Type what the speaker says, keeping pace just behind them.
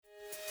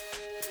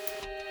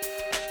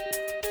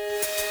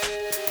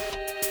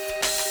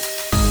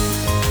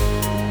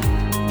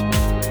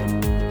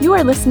You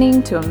are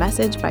listening to a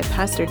message by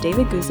Pastor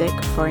David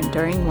Guzik for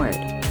Enduring Word.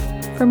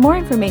 For more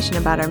information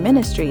about our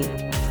ministry,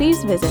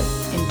 please visit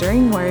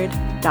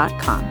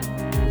enduringword.com.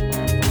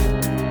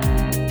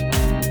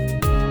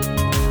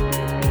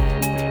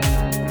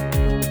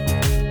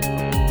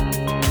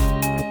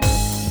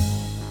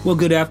 Well,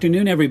 good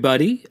afternoon,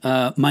 everybody.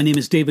 My name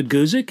is David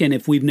Guzik, and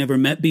if we've never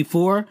met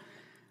before,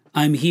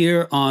 I'm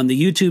here on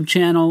the YouTube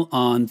channel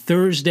on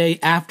Thursday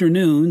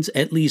afternoons,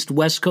 at least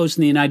West Coast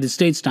in the United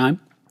States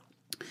time.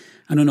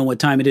 I don't know what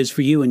time it is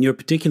for you in your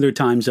particular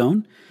time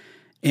zone.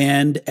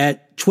 And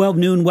at 12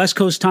 noon West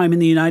Coast time in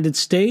the United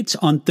States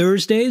on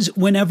Thursdays,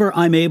 whenever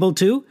I'm able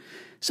to.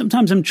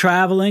 Sometimes I'm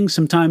traveling,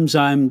 sometimes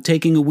I'm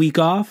taking a week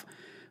off,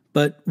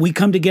 but we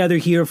come together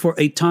here for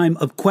a time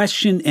of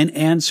question and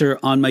answer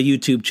on my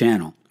YouTube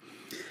channel.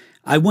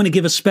 I want to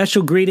give a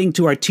special greeting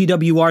to our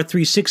TWR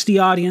 360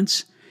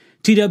 audience.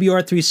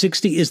 TWR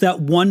 360 is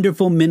that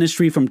wonderful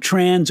ministry from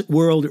Trans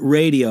World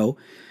Radio,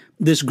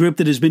 this group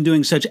that has been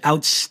doing such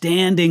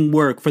outstanding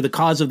work for the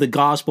cause of the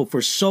gospel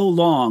for so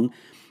long,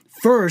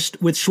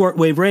 first with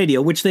shortwave radio,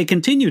 which they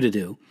continue to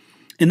do,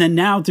 and then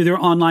now through their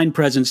online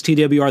presence,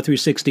 TWR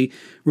 360.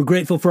 We're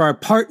grateful for our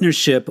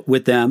partnership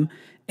with them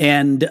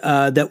and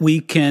that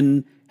we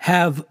can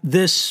have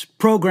this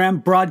program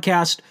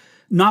broadcast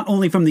not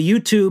only from the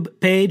YouTube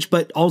page,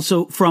 but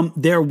also from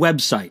their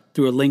website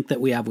through a link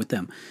that we have with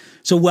them.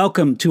 So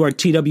welcome to our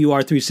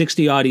TWR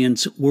 360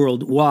 audience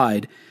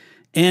worldwide.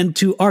 And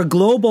to our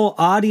global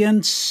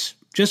audience,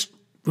 just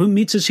who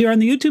meets us here on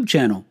the YouTube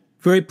channel.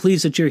 Very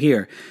pleased that you're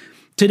here.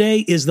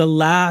 Today is the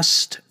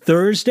last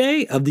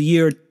Thursday of the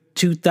year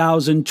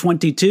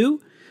 2022.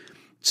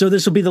 So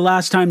this will be the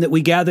last time that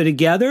we gather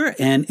together,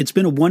 and it's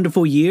been a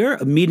wonderful year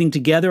of meeting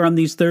together on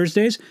these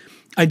Thursdays.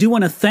 I do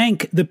want to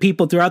thank the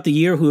people throughout the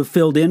year who have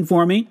filled in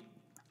for me.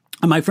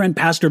 My friend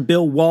Pastor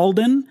Bill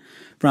Walden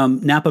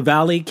from Napa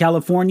Valley,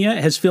 California,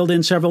 has filled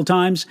in several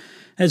times,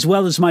 as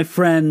well as my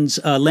friends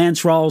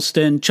Lance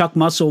Ralston, Chuck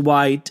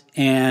Musselwhite,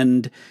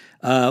 and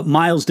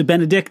Miles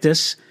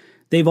DeBenedictis.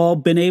 They've all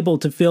been able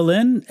to fill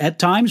in at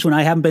times when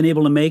I haven't been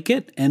able to make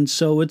it, and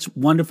so it's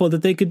wonderful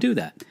that they could do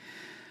that.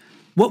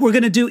 What we're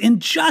going to do in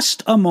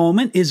just a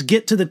moment is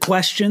get to the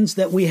questions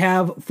that we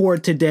have for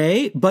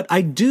today, but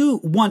I do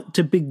want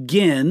to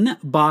begin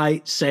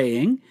by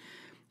saying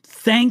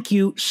thank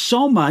you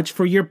so much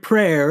for your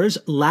prayers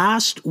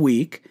last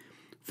week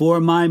for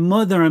my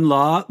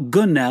mother-in-law,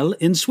 Gunnel,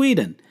 in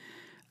Sweden.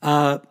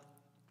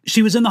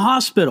 She was in the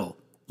hospital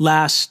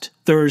last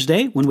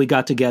Thursday when we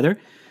got together.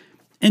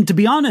 And to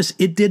be honest,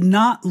 it did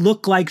not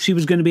look like she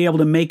was going to be able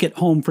to make it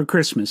home for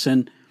Christmas.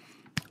 And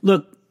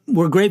look,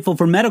 we're grateful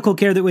for medical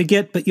care that we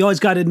get, but you always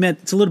got to admit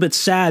it's a little bit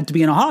sad to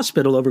be in a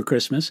hospital over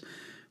Christmas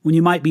when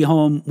you might be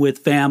home with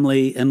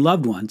family and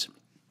loved ones.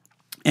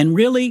 And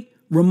really,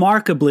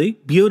 remarkably,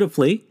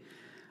 beautifully,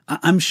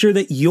 I'm sure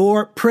that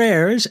your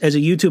prayers as a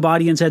YouTube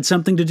audience had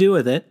something to do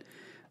with it.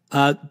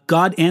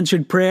 God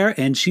answered prayer,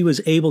 and she was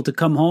able to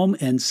come home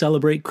and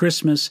celebrate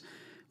Christmas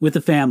with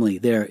the family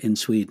there in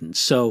Sweden.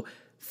 So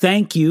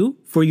thank you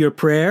for your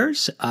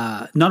prayers.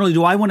 Not only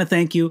do I want to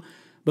thank you,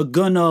 but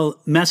Gunnel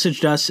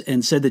messaged us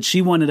and said that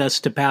she wanted us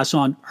to pass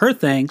on her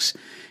thanks,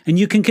 and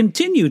you can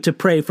continue to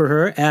pray for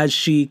her as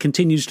she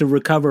continues to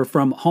recover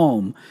from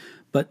home.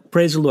 But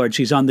praise the Lord,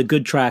 she's on the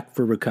good track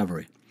for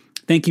recovery.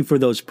 Thank you for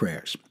those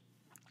prayers.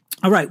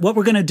 All right, what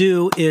we're going to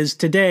do is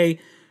today,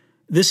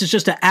 this is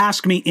just a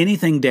Ask Me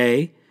Anything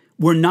day.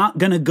 We're not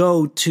going to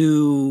go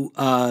to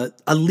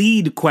a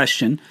lead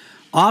question.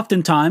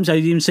 Oftentimes,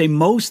 I'd even say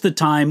most of the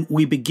time,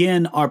 we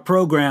begin our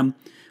program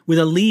with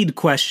a lead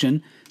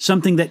question,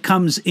 something that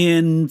comes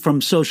in from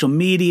social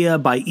media,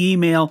 by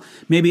email.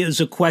 Maybe it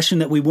was a question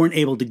that we weren't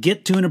able to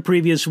get to in a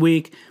previous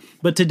week.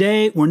 But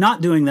today, we're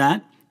not doing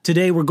that.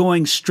 Today, we're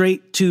going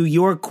straight to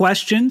your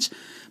questions,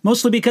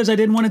 mostly because I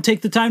didn't want to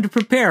take the time to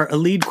prepare a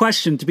lead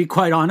question, to be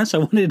quite honest. I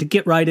wanted to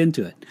get right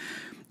into it.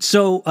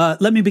 So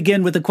let me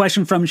begin with a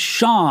question from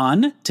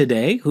Sean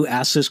today, who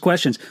asks us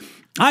questions.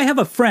 I have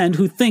a friend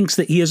who thinks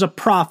that he is a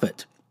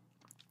prophet.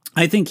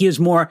 I think he is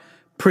more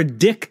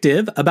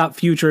predictive about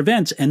future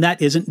events, and that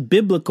isn't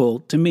biblical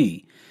to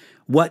me.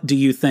 What do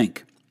you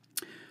think?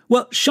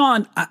 Well,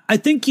 Sean, I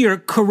think you're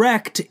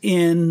correct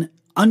in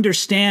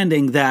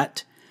understanding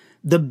that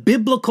the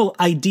biblical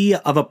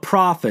idea of a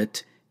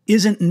prophet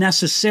isn't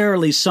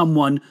necessarily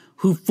someone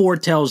who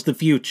foretells the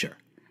future.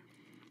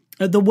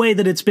 The way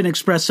that it's been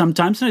expressed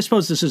sometimes, and I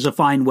suppose this is a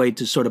fine way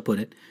to sort of put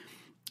it,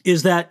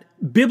 is that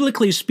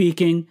biblically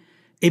speaking,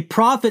 a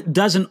prophet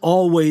doesn't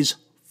always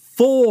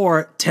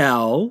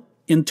foretell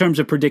in terms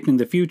of predicting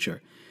the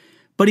future,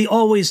 but he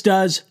always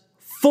does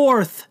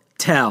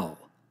forthtell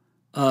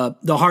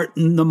the heart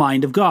and the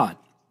mind of God.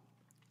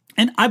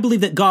 And I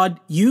believe that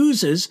God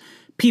uses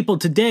people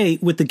today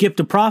with the gift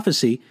of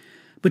prophecy.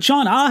 But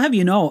Sean, I'll have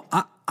you know,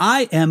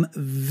 I am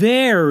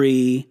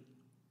very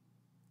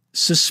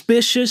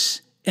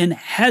suspicious and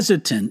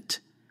hesitant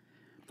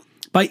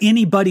by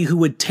anybody who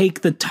would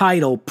take the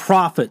title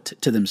prophet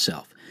to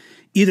themselves.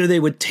 Either they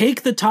would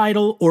take the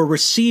title or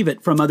receive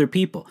it from other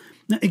people.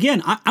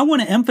 Again, I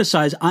want to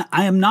emphasize,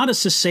 I am not a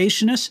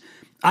cessationist.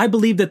 I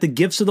believe that the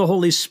gifts of the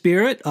Holy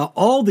Spirit,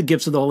 all the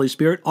gifts of the Holy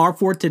Spirit, are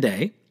for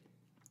today.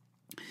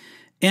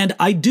 And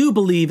I do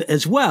believe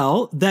as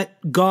well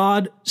that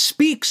God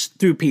speaks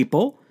through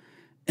people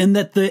and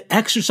that the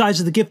exercise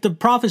of the gift of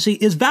prophecy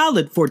is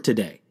valid for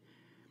today.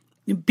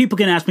 People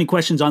can ask me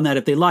questions on that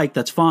if they like,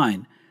 that's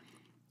fine.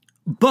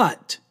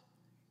 But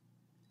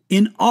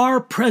in our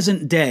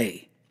present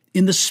day,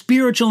 in the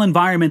spiritual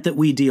environment that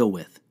we deal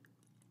with,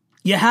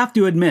 you have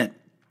to admit,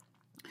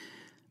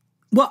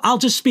 well, I'll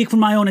just speak from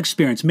my own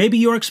experience. Maybe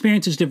your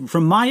experience is different.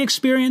 From my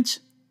experience,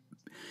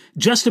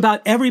 just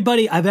about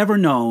everybody I've ever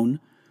known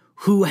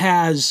who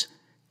has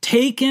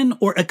taken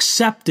or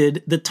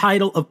accepted the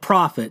title of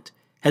prophet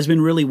has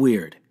been really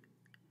weird.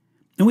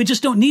 And we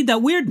just don't need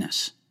that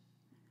weirdness.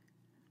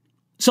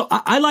 So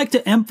I like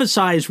to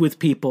emphasize with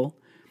people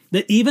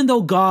that even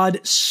though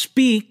God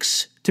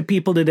speaks to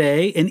people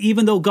today, and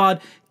even though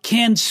God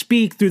can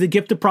speak through the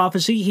gift of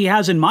prophecy, he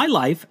has in my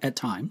life at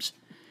times,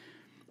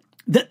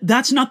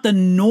 that's not the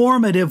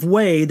normative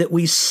way that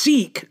we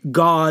seek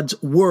God's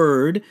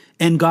word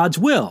and God's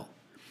will.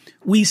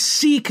 We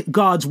seek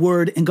God's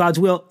word and God's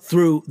will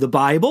through the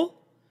Bible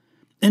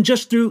and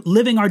just through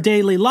living our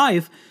daily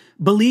life,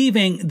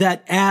 believing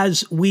that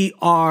as we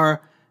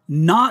are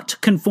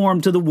not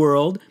conformed to the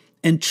world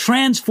and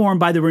transformed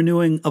by the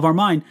renewing of our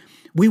mind,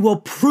 we will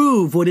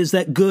prove what is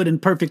that good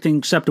and perfect and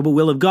acceptable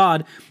will of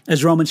God,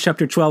 as Romans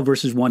chapter 12,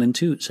 verses 1 and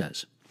 2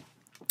 says.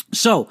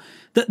 So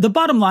the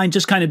bottom line,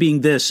 just kind of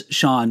being this,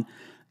 Sean,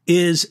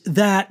 is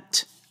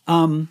that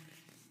God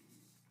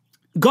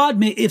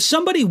may, if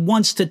somebody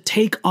wants to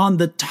take on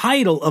the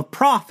title of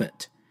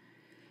prophet,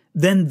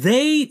 then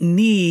they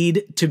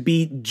need to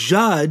be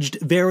judged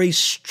very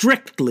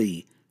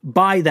strictly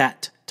by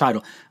that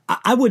title.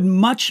 I would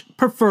much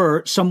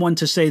prefer someone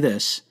to say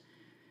this.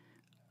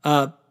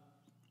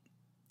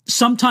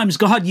 Sometimes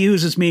God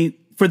uses me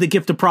for the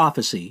gift of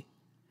prophecy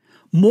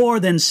more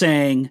than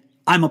saying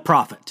I'm a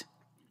prophet.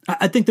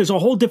 I think there's a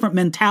whole different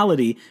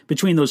mentality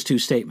between those two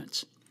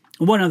statements.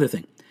 One other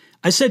thing.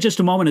 I said just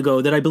a moment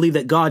ago that I believe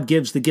that God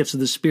gives the gifts of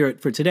the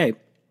Spirit for today.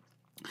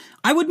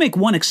 I would make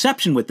one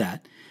exception with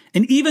that.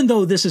 And even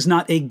though this is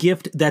not a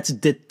gift that's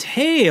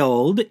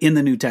detailed in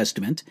the New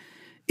Testament,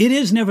 it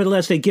is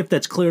nevertheless a gift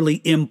that's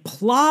clearly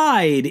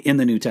implied in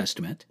the New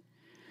Testament.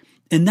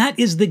 And that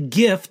is the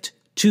gift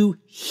to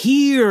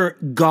hear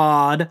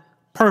God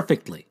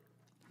perfectly.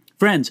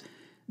 Friends,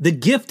 the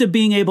gift of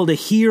being able to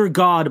hear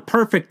God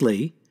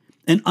perfectly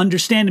and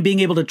understand and being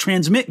able to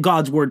transmit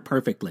God's word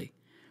perfectly,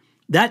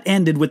 that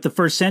ended with the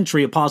first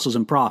century apostles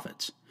and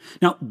prophets.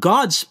 Now,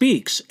 God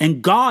speaks,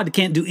 and God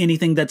can't do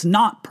anything that's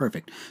not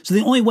perfect. So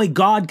the only way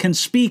God can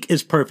speak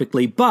is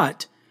perfectly,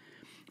 but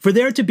for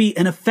there to be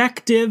an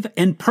effective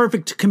and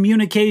perfect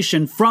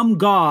communication from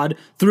God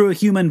through a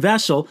human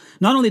vessel,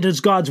 not only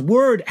does God's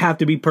word have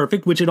to be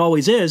perfect, which it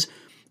always is,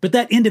 but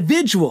that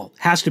individual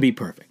has to be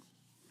perfect.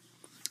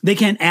 They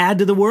can't add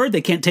to the word,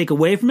 they can't take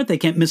away from it, they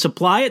can't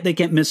misapply it, they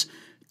can't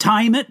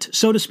mistime it,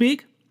 so to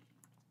speak.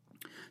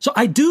 So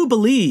I do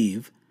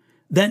believe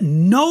that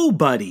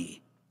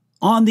nobody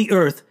on the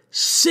earth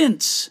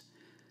since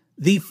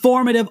the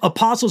formative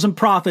apostles and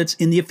prophets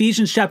in the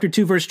Ephesians chapter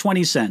 2, verse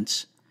 20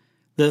 sense,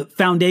 the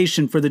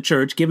foundation for the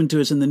church given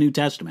to us in the New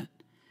Testament,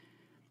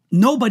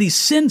 nobody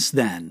since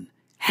then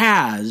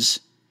has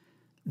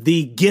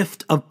the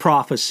gift of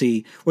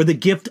prophecy or the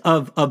gift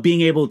of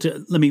being able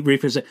to, let me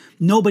rephrase it,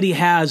 nobody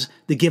has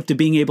the gift of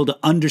being able to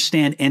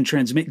understand and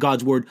transmit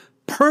God's word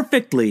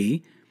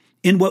perfectly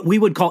in what we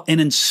would call an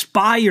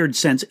inspired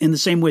sense, in the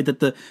same way that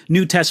the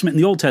New Testament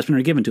and the Old Testament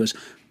are given to us.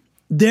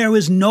 There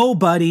is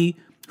nobody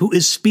who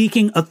is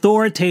speaking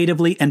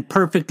authoritatively and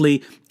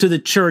perfectly to the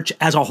church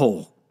as a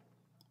whole.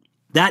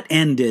 That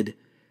ended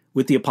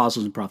with the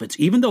apostles and prophets,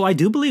 even though I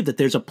do believe that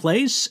there's a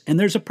place and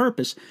there's a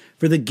purpose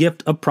for the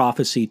gift of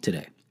prophecy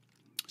today.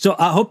 So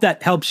I hope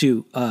that helps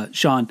you,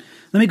 Sean.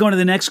 Let me go on to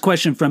the next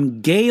question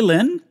from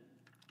Galen,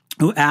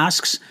 who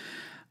asks,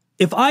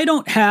 if I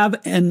don't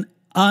have an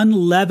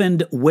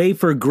unleavened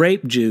wafer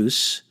grape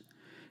juice,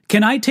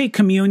 can I take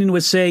communion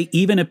with, say,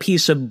 even a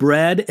piece of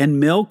bread and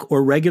milk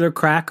or regular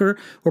cracker,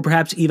 or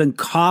perhaps even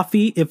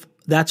coffee if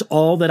that's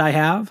all that I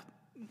have?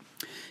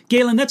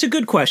 Galen, that's a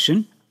good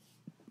question.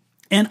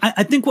 And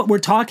I think what we're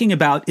talking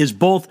about is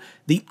both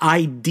the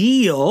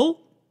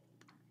ideal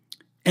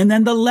and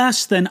then the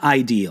less than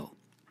ideal.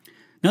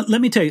 Now,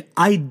 let me tell you,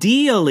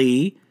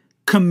 ideally,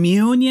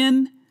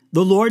 communion,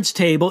 the Lord's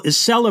table, is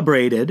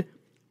celebrated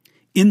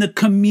in the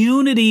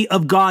community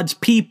of God's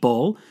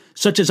people,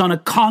 such as on a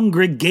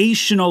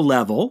congregational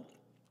level,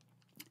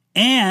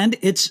 and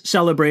it's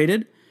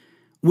celebrated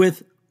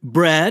with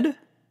bread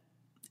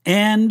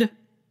and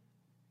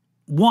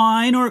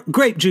wine, or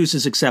grape juice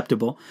is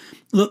acceptable.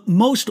 Look,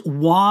 most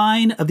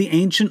wine of the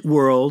ancient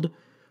world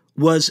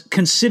was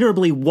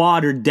considerably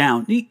watered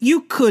down.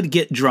 You could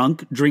get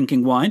drunk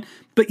drinking wine,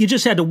 but you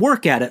just had to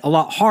work at it a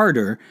lot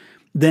harder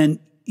than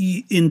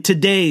in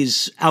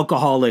today's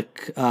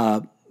alcoholic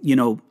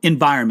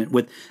environment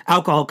with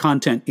alcohol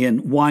content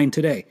in wine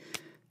today.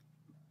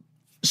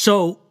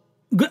 So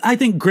I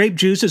think grape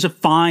juice is a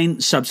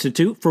fine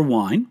substitute for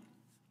wine.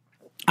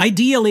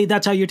 Ideally,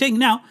 that's how you're taking.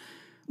 Now,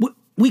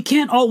 we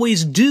can't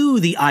always do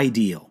the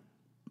ideal.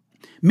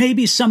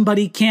 Maybe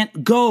somebody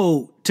can't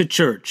go to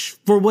church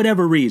for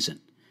whatever reason,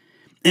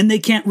 and they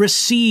can't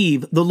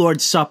receive the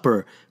Lord's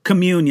Supper,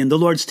 communion, the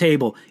Lord's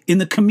table in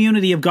the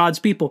community of God's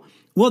people.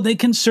 Well, they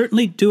can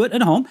certainly do it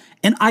at home.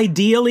 And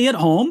ideally at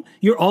home,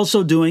 you're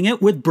also doing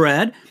it with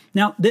bread.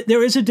 Now,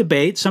 there is a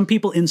debate. Some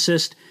people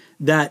insist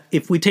that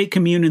if we take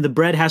communion, the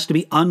bread has to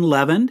be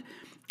unleavened.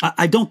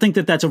 I don't think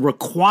that that's a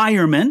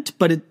requirement,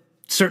 but it's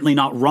certainly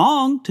not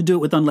wrong to do it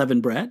with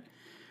unleavened bread.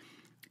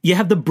 You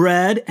have the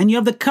bread and you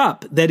have the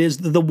cup, that is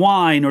the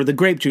wine or the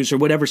grape juice or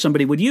whatever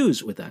somebody would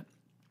use with that.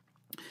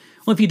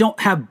 Well, if you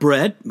don't have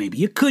bread, maybe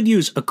you could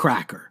use a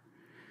cracker.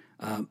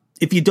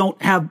 If you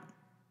don't have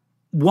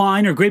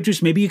wine or grape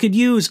juice, maybe you could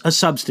use a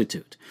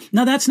substitute.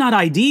 Now, that's not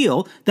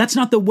ideal. That's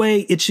not the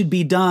way it should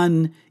be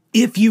done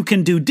if you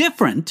can do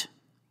different.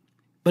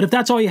 But if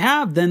that's all you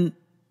have, then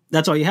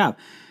that's all you have.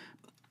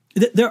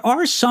 There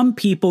are some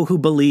people who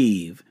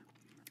believe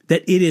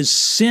that it is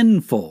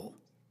sinful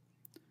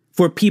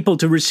for people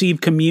to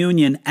receive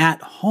communion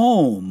at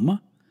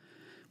home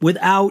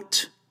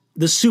without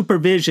the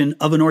supervision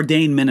of an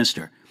ordained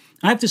minister.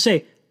 I have to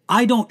say,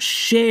 I don't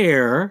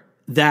share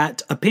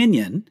that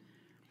opinion.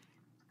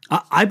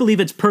 I believe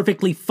it's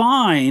perfectly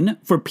fine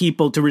for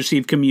people to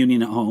receive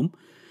communion at home,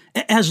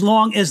 as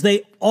long as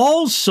they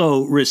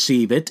also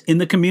receive it in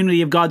the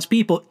community of God's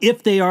people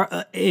if they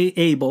are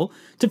able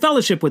to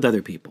fellowship with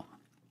other people.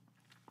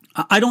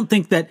 I don't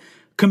think that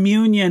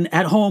communion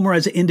at home or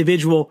as an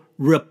individual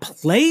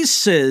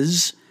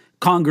replaces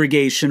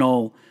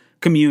congregational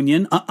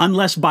communion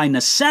unless by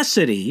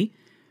necessity,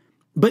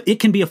 but it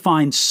can be a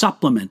fine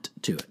supplement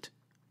to it.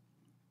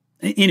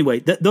 Anyway,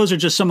 those are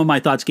just some of my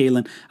thoughts,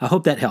 Galen. I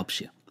hope that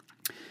helps you.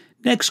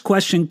 Next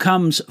question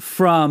comes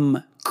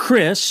from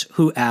Chris,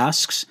 who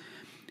asks,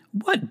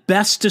 what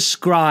best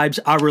describes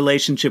our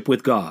relationship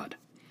with God?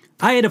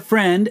 I had a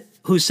friend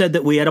who said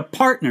that we had a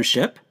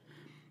partnership.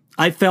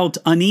 I felt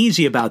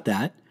uneasy about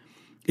that.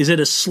 Is it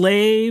a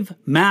slave,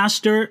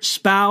 master,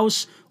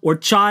 spouse, or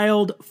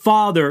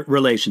child-father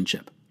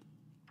relationship?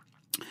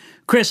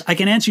 Chris, I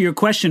can answer your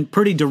question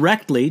pretty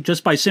directly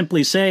just by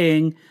simply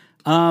saying,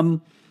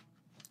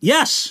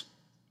 yes,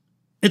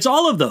 it's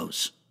all of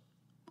those.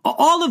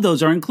 All of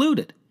those are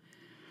included.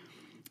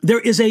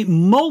 There is a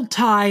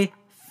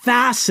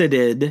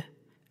multifaceted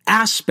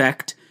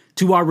aspect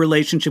to our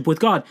relationship with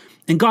God,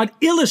 and God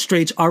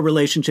illustrates our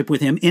relationship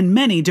with Him in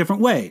many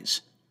different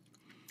ways.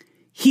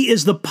 He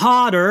is the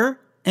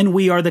potter, and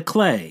we are the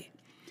clay.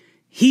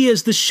 He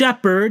is the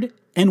shepherd,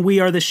 and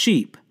we are the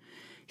sheep.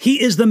 He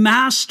is the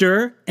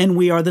master, and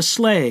we are the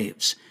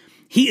slaves.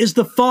 He is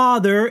the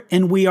father,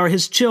 and we are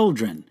His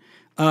children.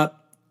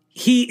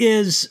 He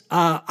is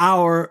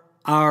our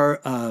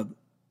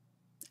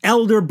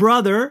elder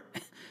brother,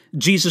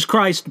 Jesus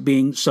Christ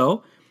being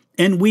so,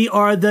 and we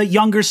are the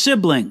younger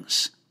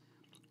siblings.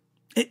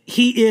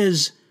 He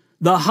is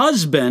the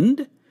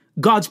husband.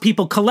 God's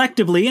people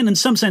collectively, and in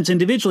some sense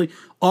individually,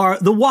 are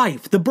the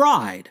wife, the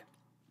bride.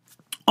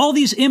 All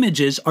these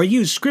images are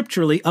used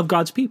scripturally of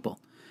God's people.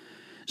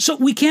 So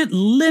we can't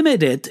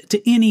limit it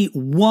to any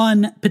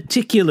one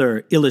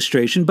particular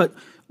illustration, but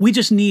we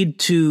just need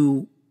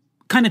to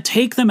kind of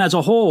take them as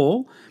a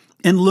whole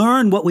and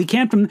learn what we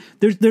can from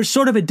them. There's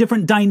sort of a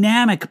different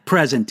dynamic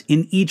present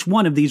in each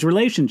one of these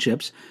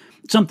relationships,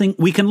 something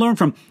we can learn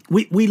from.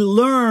 We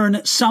learn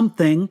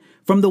something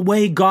from the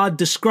way God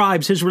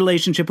describes His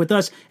relationship with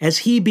us as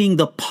He being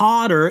the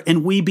potter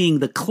and we being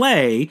the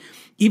clay,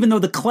 even though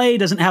the clay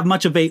doesn't have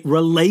much of a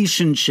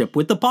relationship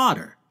with the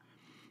potter.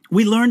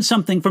 We learn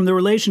something from the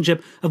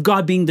relationship of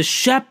God being the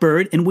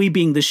shepherd and we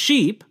being the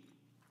sheep,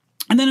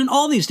 and then in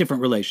all these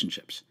different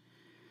relationships.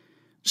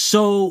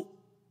 So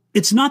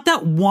it's not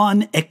that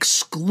one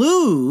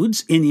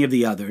excludes any of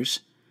the others.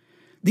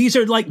 These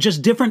are like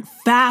just different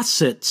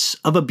facets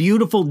of a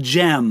beautiful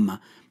gem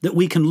that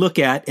we can look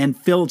at and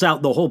fills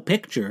out the whole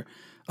picture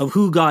of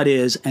who God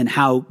is and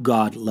how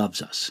God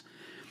loves us.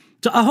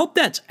 So I hope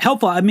that's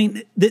helpful. I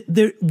mean,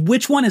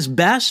 which one is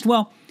best?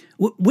 Well,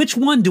 which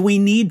one do we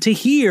need to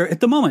hear at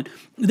the moment?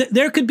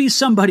 There could be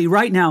somebody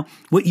right now,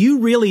 what you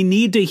really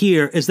need to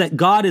hear is that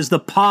God is the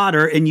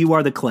potter and you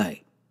are the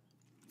clay.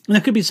 And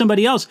there could be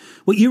somebody else.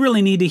 What you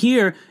really need to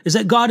hear is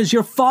that God is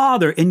your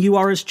father and you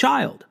are His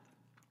child.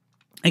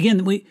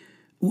 Again,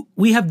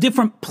 we have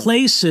different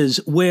places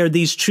where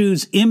these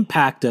truths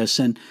impact us,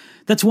 and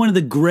that's one of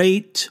the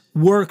great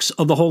works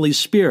of the Holy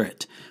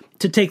Spirit,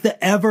 to take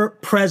the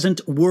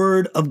ever-present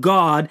Word of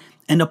God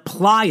and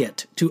apply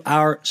it to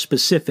our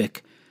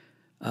specific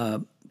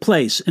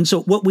place. And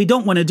so what we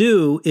don't want to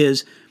do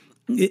is,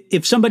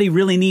 if somebody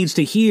really needs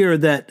to hear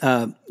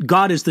that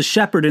God is the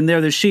shepherd and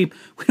they're the sheep,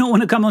 we don't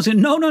want to come and say,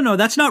 no,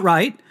 that's not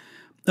right.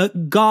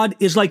 God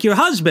is like your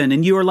husband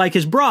and you are like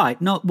His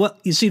bride. No, well,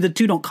 you see, the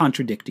two don't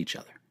contradict each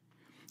other.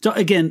 So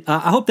again,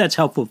 I hope that's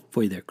helpful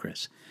for you there,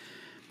 Chris.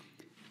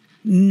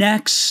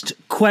 Next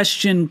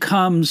question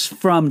comes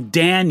from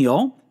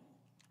Daniel.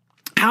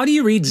 how do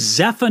you read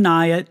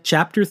Zephaniah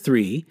chapter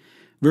 3,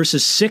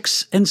 verses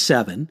 6 and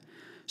 7,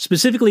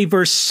 specifically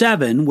verse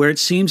 7, where it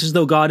seems as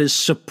though God is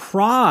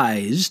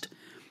surprised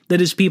that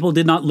his people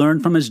did not learn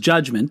from his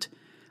judgment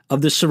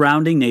of the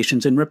surrounding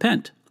nations and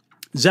repent?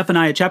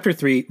 Zephaniah chapter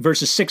 3,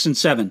 verses 6 and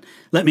 7.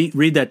 Let me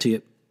read that to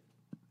you.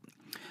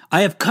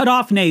 I have cut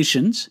off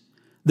nations,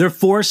 their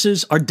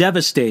forces are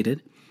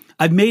devastated.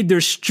 I've made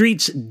their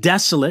streets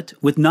desolate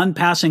with none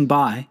passing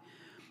by.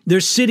 Their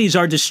cities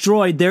are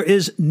destroyed. There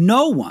is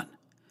no one,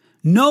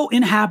 no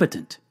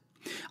inhabitant.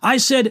 I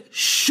said,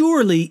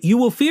 surely you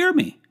will fear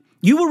me.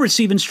 You will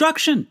receive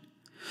instruction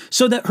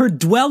so that her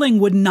dwelling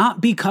would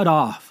not be cut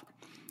off,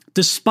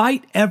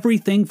 despite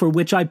everything for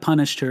which I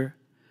punished her.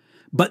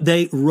 But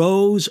they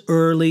rose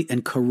early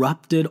and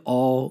corrupted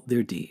all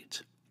their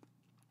deeds.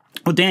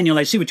 Oh, Daniel,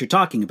 I see what you're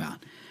talking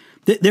about.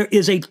 There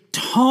is a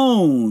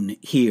tone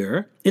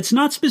here. It's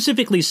not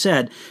specifically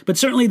said, but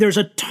certainly there's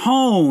a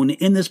tone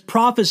in this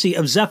prophecy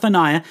of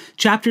Zephaniah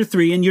chapter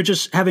 3, and you're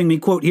just having me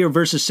quote here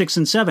verses 6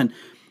 and 7,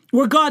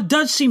 where God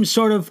does seem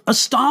sort of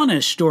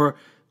astonished or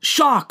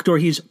shocked, or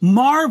he's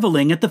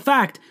marveling at the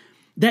fact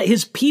that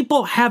his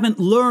people haven't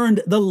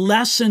learned the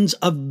lessons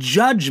of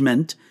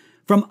judgment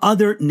from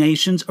other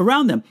nations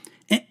around them.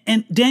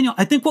 And Daniel,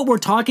 I think what we're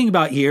talking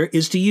about here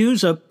is, to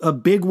use a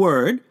big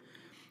word,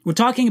 we're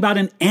talking about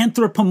an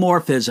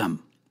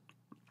anthropomorphism.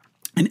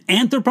 An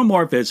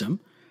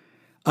anthropomorphism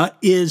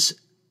is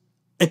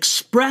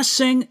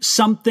expressing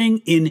something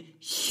in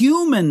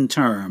human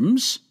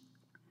terms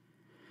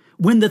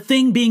when the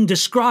thing being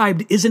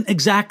described isn't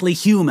exactly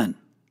human.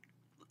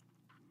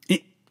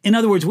 In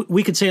other words,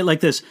 we could say it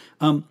like this.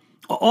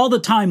 All the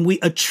time we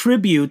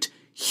attribute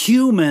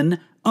human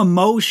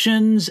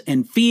emotions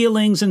and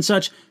feelings and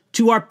such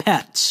to our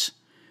pets.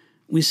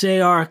 We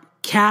say our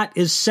cat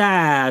is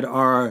sad,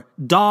 our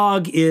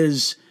dog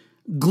is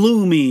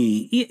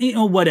gloomy,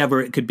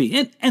 whatever it could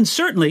be. And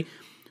certainly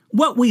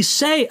what we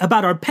say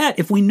about our pet,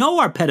 if we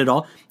know our pet at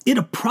all, it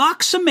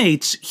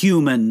approximates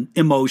human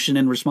emotion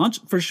and response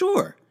for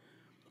sure.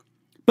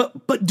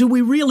 But do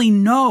we really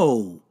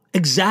know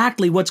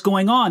exactly what's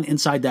going on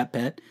inside that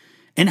pet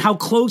and how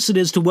close it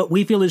is to what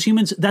we feel as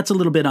humans? That's a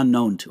little bit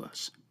unknown to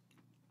us.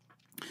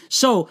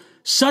 So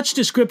such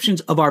descriptions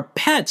of our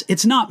pets,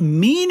 it's not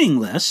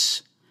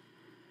meaningless,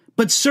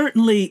 but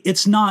certainly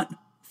it's not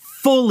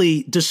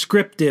fully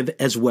descriptive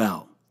as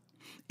well.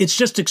 It's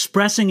just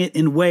expressing it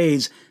in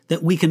ways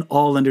that we can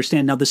all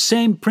understand. Now, the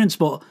same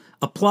principle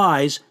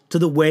applies to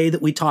the way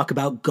that we talk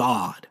about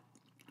God.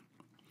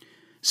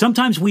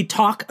 Sometimes we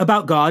talk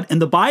about God,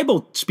 and the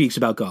Bible speaks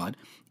about God,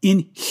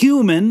 in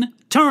human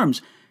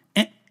terms.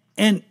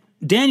 And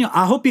Daniel,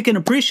 I hope you can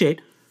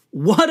appreciate,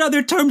 what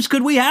other terms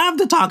could we have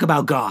to talk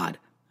about God?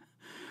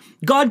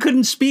 God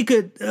couldn't speak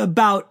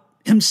about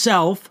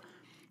himself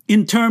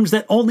in terms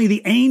that only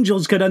the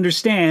angels could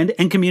understand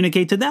and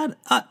communicate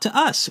to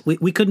us.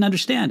 We couldn't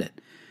understand it.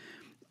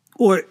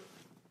 Or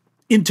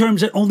in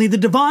terms that only the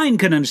divine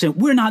can understand.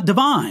 We're not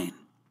divine.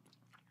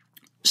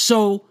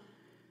 So,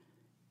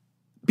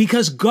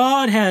 because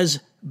God has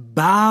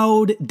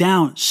bowed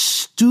down,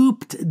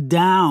 stooped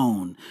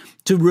down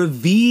to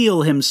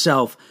reveal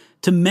himself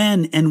to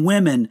men and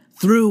women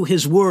through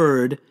his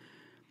word,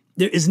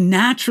 there is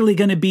naturally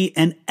going to be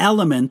an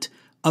element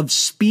of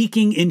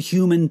speaking in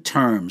human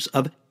terms,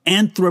 of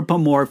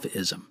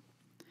anthropomorphism.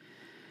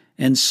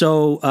 And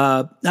so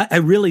I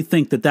really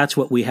think that that's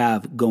what we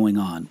have going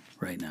on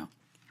right now.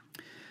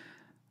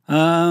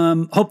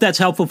 Hope that's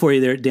helpful for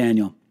you there,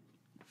 Daniel.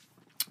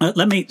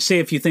 Let me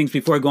say a few things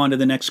before I go on to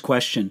the next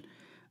question.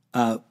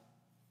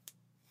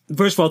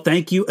 First of all,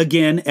 thank you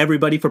again,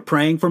 everybody, for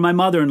praying for my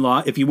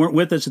mother-in-law. If you weren't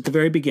with us at the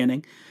very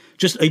beginning,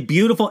 just a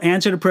beautiful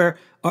answer to prayer.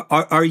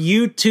 Our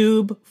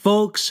YouTube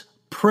folks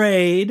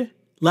prayed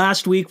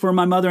last week for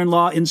my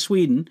mother-in-law in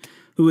Sweden,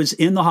 who is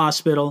in the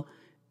hospital,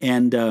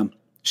 and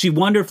she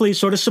wonderfully,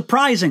 sort of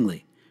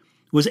surprisingly,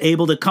 was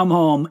able to come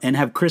home and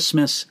have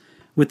Christmas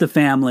with the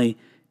family,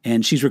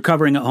 and she's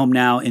recovering at home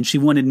now, and she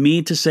wanted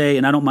me to say,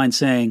 and I don't mind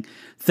saying,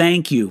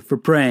 thank you for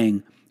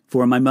praying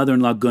for my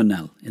mother-in-law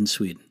Gunnel in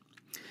Sweden.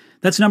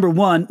 That's number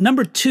one.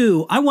 Number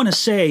two, I want to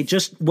say,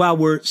 just while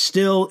we're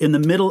still in the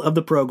middle of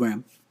the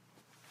program,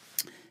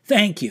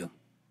 thank you.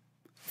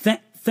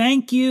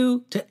 Thank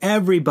you to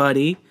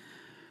everybody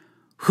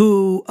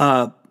who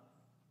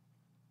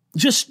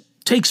just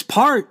takes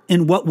part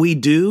in what we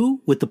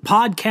do with the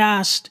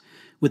podcast,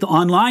 with the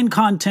online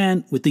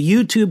content, with the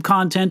YouTube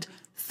content.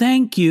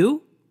 Thank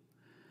you.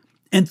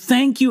 And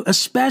thank you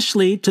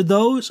especially to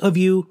those of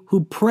you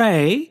who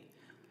pray,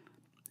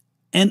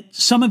 and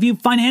some of you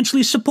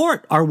financially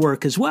support our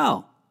work as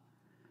well.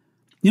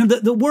 You know,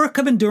 the work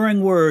of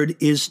Enduring Word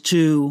is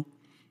to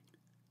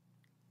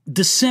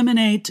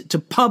disseminate, to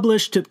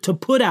publish, to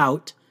put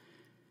out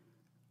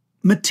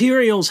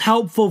materials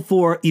helpful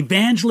for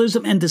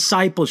evangelism and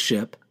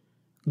discipleship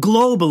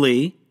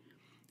globally,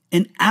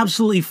 and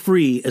absolutely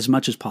free as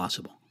much as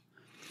possible.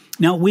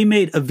 Now, we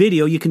made a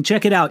video, you can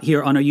check it out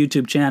here on our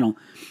YouTube channel,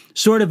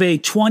 sort of a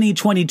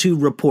 2022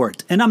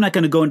 report. And I'm not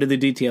going to go into the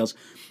details,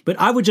 but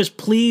I would just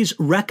please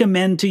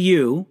recommend to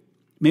you,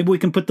 maybe we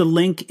can put the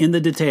link in the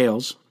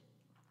details,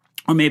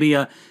 or maybe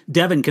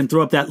Devin can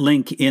throw up that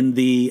link in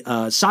the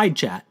side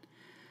chat.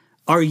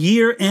 Our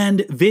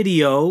year-end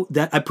video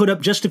that I put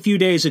up just a few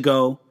days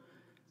ago,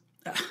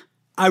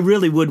 I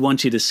really would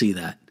want you to see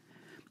that.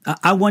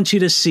 I want you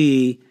to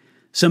see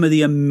some of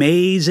the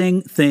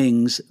amazing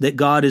things that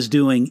God is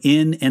doing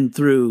in and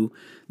through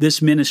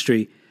this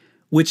ministry,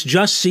 which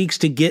just seeks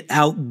to get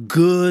out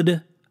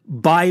good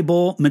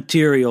Bible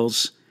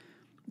materials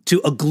to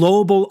a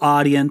global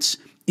audience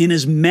in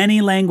as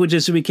many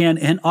languages as we can.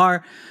 And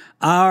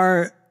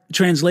our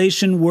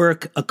translation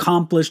work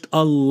accomplished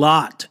a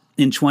lot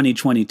in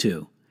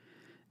 2022.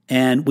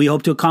 And we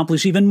hope to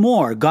accomplish even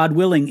more, God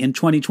willing, in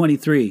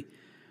 2023.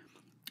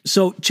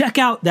 So check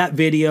out that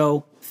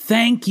video.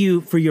 Thank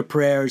you for your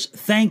prayers.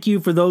 Thank you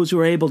for those who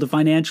are able to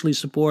financially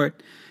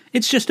support.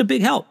 It's just a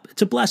big help.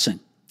 It's a blessing.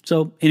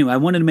 So anyway, I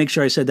wanted to make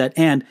sure I said that.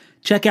 And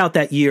check out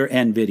that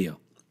year-end video.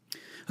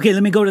 Okay,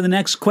 let me go to the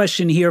next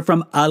question here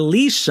from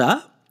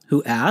Alicia,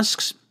 who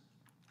asks,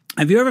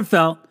 have you ever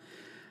felt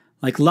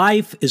like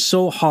life is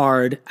so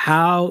hard?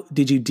 How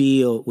did you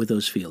deal with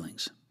those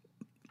feelings?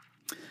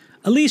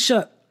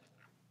 Alicia,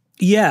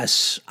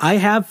 yes, I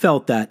have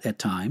felt that at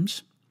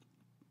times.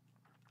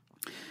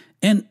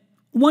 And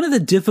one of the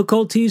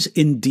difficulties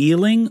in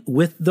dealing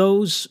with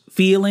those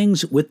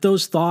feelings, with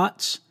those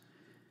thoughts,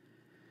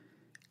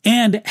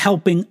 and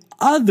helping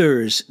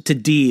others to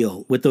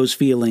deal with those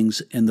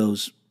feelings and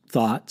those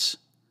thoughts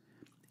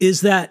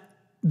is that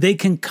they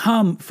can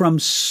come from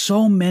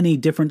so many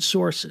different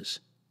sources.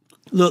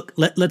 Look,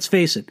 let's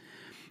face it.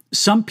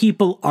 Some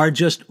people are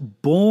just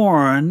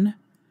born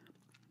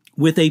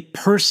with a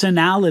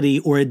personality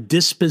or a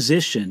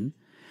disposition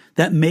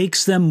that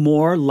makes them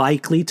more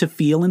likely to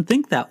feel and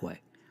think that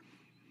way.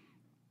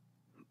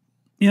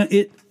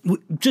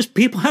 Just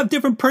people have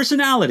different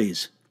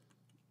personalities.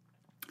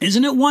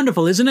 Isn't it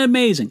wonderful? Isn't it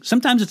amazing?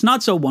 Sometimes it's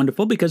not so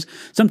wonderful because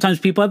sometimes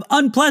people have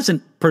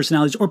unpleasant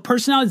personalities or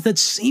personalities that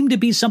seem to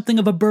be something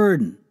of a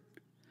burden.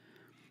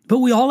 But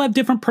we all have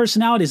different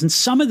personalities, and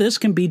some of this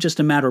can be just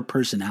a matter of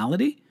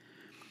personality.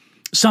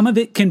 Some of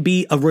it can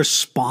be a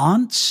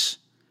response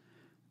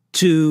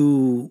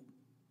to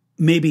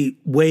maybe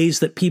ways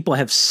that people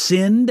have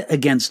sinned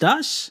against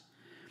us,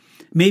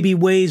 maybe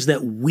ways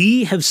that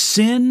we have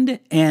sinned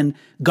and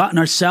gotten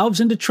ourselves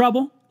into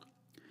trouble.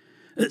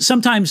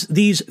 Sometimes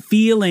these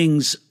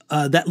feelings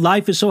that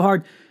life is so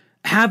hard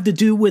have to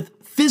do with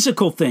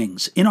physical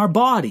things in our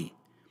body.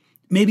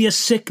 Maybe a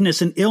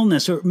sickness, an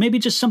illness, or maybe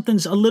just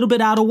something's a little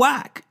bit out of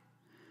whack.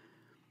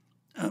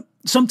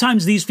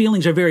 Sometimes these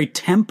feelings are very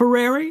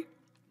temporary.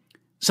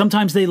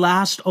 Sometimes they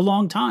last a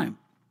long time.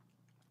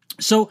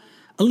 So,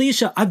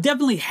 Alicia, I've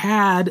definitely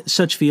had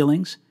such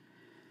feelings.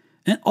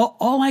 And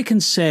all I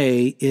can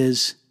say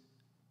is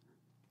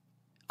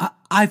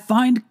I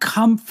find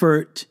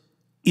comfort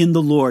in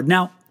the Lord.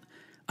 Now,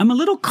 I'm a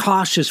little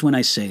cautious when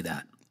I say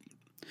that.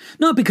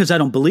 Not because I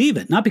don't believe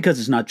it, not because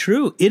it's not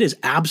true. It is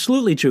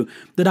absolutely true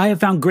that I have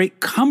found great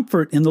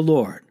comfort in the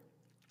Lord.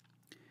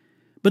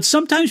 But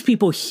sometimes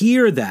people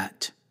hear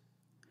that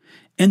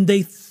and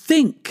they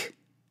think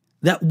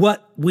that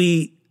what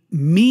we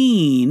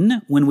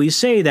mean when we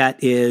say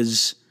that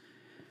is,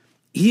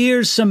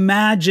 here's some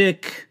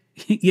magic,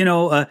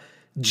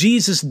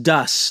 Jesus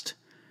dust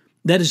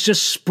that is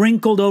just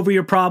sprinkled over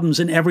your problems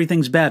and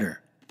everything's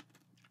better.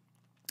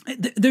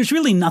 There's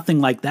really nothing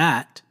like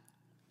that.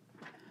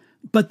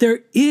 But there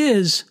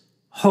is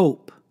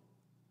hope.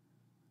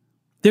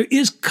 There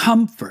is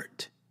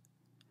comfort.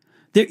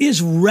 There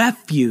is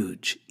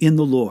refuge in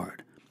the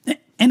Lord.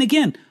 And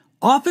again,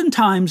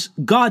 oftentimes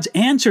God's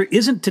answer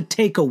isn't to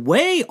take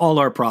away all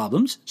our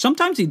problems.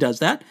 Sometimes he does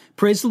that.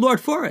 Praise the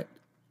Lord for it.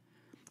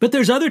 But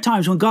there's other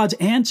times when God's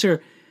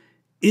answer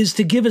is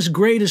to give us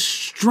greatest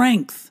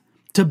strength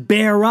to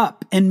bear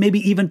up and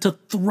maybe even to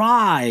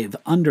thrive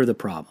under the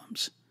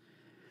problems.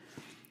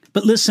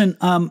 But listen,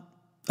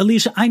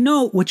 Alicia, I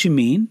know what you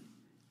mean.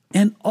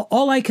 And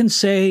all I can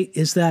say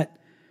is that,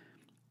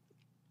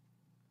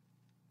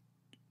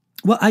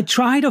 well, I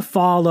try to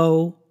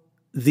follow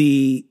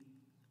the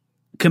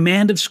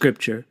command of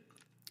Scripture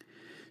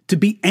to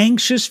be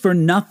anxious for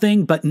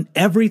nothing, but in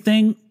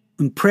everything,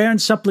 in prayer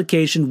and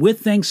supplication,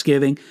 with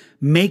thanksgiving,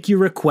 make your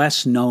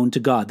requests known to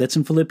God. That's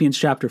in Philippians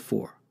chapter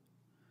 4.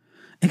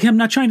 Again, I'm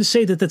not trying to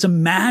say that that's a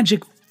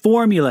magic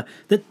formula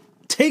that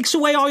takes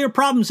away all your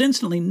problems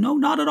instantly. No,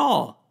 not at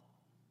all.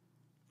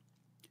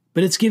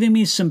 But it's giving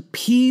me some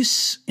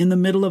peace in the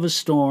middle of a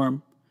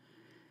storm,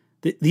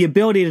 the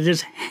ability to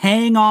just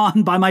hang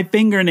on by my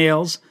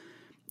fingernails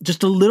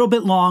just a little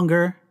bit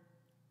longer,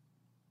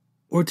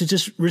 or to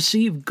just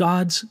receive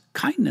God's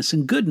kindness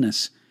and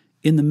goodness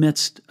in the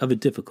midst of a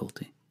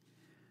difficulty.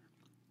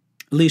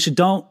 Alicia,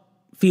 don't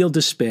feel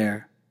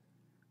despair.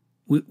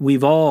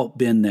 We've all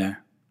been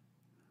there.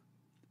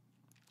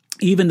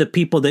 Even the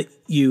people that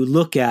you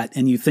look at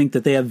and you think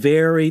that they have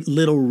very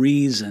little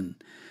reason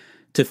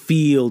to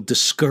feel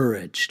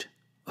discouraged.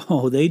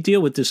 Oh, they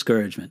deal with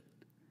discouragement.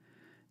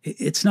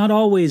 It's not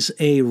always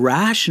a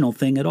rational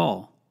thing at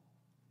all.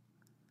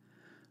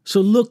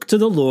 So look to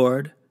the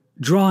Lord,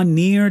 draw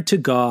near to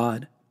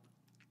God,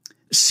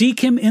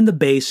 seek Him in the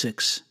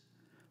basics,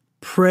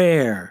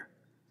 prayer,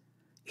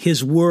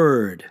 His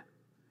Word,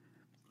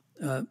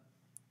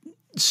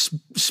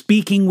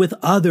 speaking with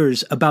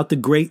others about the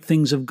great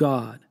things of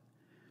God,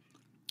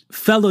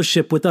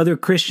 fellowship with other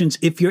Christians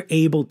if you're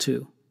able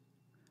to.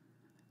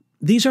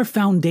 These are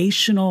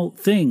foundational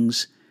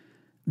things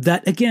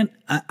that, again,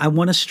 I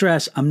want to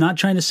stress, I'm not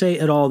trying to say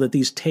at all that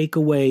these take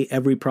away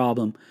every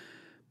problem,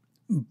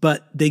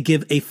 but they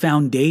give a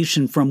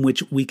foundation from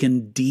which we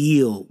can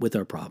deal with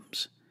our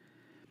problems.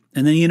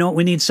 And then you know what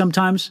we need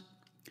sometimes?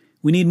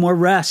 We need more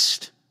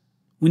rest.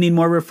 We need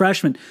more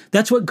refreshment.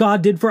 That's what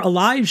God did for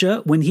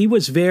Elijah when he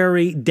was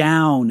very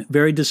down,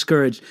 very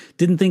discouraged,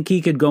 didn't think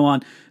he could go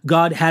on.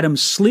 God had him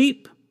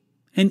sleep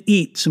and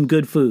eat some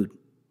good food.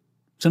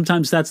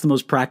 Sometimes that's the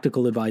most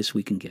practical advice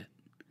we can get.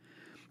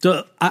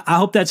 So I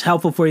hope that's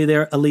helpful for you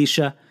there,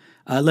 Alicia.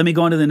 Let me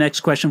go on to the next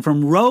question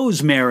from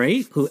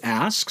Rosemary, who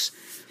asks,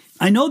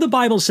 I know the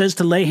Bible says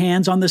to lay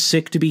hands on the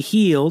sick to be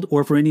healed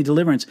or for any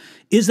deliverance.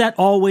 Is that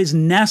always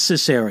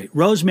necessary?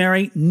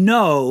 Rosemary,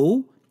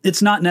 no,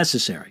 it's not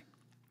necessary.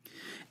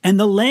 And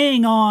the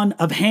laying on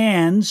of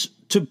hands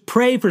to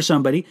pray for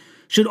somebody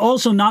should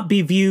also not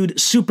be viewed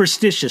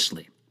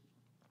superstitiously,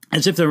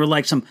 as if there were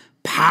like some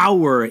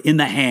power in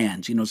the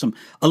hands, some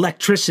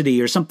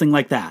electricity or something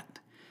like that.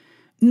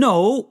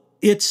 No,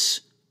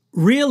 it's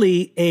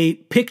really a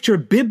picture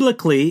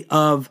biblically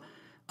of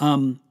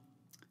I'm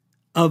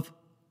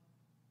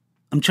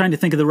trying to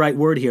think of the right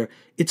word here.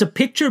 It's a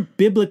picture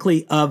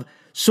biblically of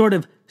sort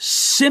of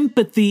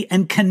sympathy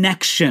and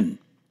connection.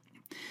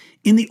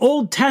 In the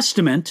Old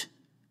Testament,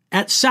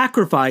 at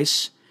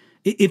sacrifice,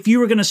 if you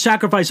were going to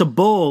sacrifice a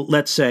bull,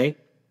 let's say,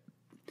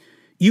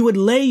 you would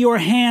lay your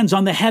hands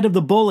on the head of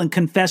the bull and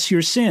confess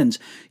your sins.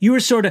 You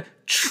were sort of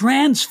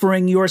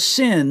transferring your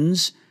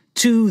sins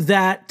to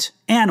that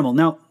animal.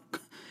 Now,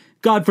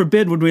 God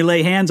forbid when we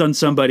lay hands on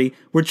somebody,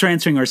 we're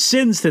transferring our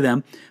sins to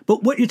them.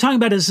 But what you're talking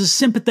about is a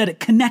sympathetic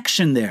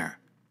connection there.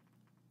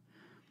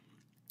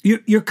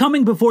 You're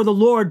coming before the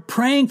Lord,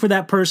 praying for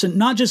that person,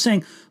 not just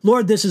saying,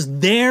 Lord, this is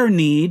their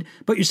need,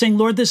 but you're saying,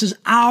 Lord, this is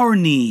our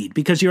need,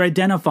 because you're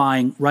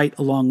identifying right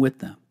along with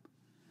them.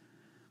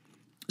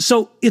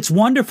 So it's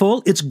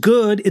wonderful, it's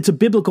good, it's a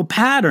biblical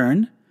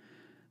pattern,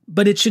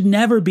 but it should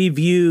never be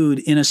viewed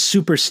in a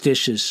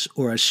superstitious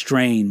or a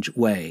strange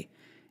way,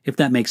 if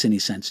that makes any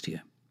sense to you.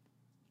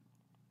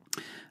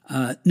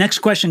 Next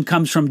question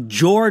comes from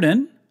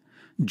Jordan.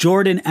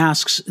 Jordan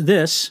asks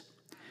this: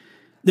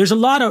 there's a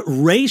lot of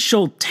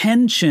racial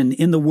tension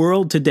in the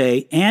world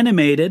today,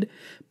 animated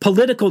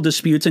political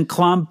disputes and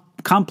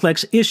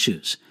complex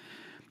issues.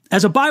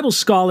 As a Bible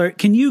scholar,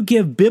 can you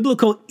give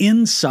biblical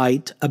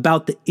insight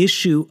about the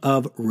issue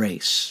of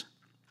race?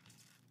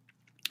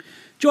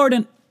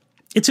 Jordan,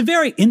 it's a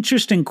very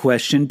interesting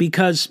question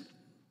because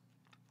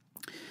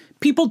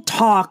people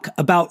talk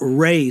about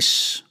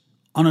race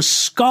on a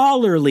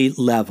scholarly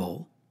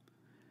level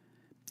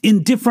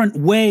in different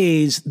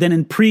ways than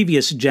in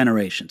previous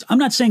generations. I'm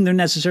not saying they're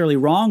necessarily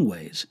wrong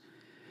ways,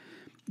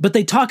 but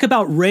they talk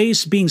about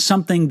race being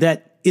something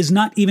that is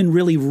not even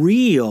really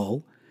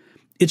real.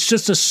 It's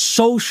just a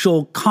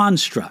social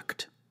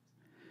construct.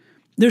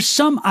 There's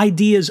some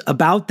ideas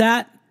about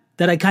that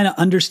I kind of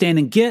understand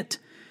and get.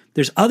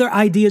 There's other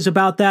ideas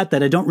about that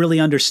I don't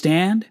really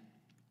understand.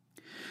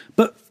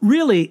 But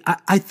really,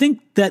 I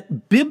think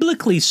that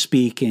biblically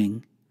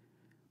speaking,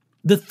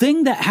 the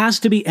thing that has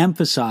to be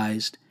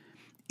emphasized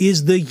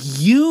is the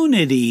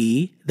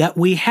unity that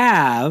we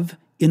have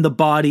in the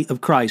body of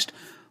Christ.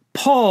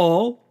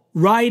 Paul,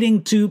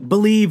 writing to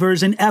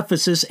believers in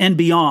Ephesus and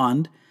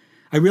beyond,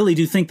 I really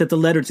do think that the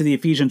letter to the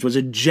Ephesians was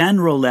a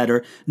general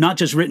letter, not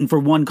just written for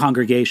one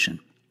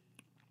congregation.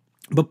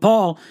 But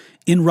Paul,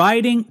 in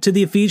writing to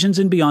the Ephesians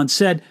and beyond,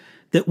 said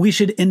that we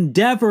should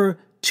endeavor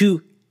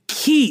to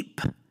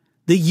keep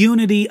the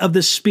unity of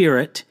the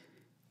Spirit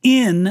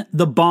in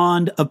the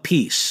bond of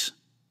peace.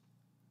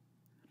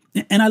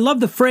 And I love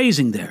the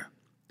phrasing there,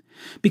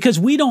 because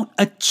we don't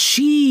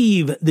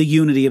achieve the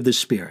unity of the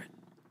Spirit.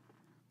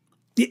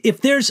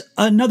 If there's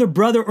another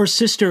brother or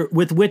sister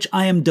with which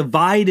I am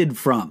divided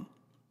from,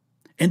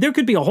 and there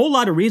could be a whole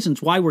lot of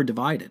reasons why we're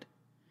divided.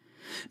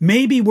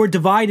 Maybe we're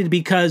divided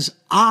because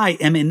I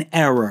am in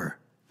error.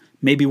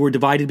 Maybe we're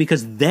divided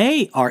because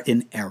they are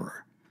in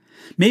error.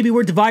 Maybe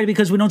we're divided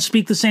because we don't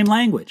speak the same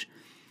language.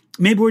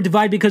 Maybe we're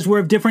divided because we're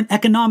of different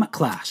economic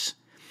class.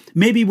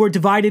 Maybe we're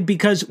divided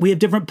because we have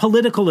different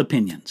political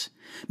opinions.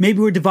 Maybe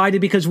we're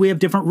divided because we have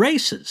different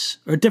races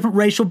or different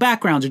racial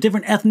backgrounds or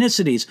different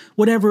ethnicities,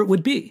 whatever it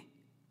would be.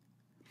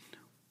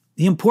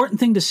 The important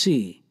thing to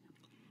see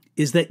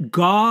is that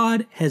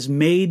God has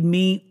made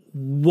me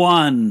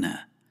one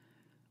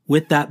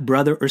with that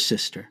brother or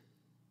sister.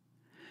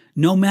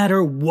 No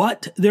matter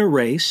what their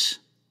race,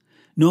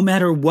 no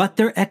matter what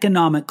their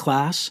economic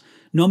class,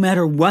 no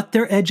matter what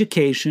their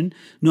education,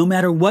 no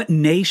matter what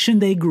nation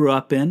they grew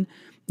up in,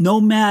 no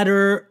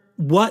matter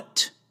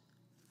what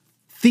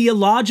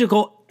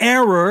theological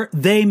error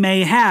they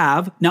may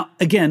have. Now,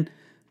 again,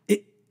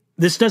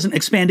 this doesn't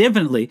expand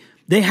infinitely.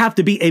 They have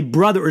to be a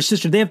brother or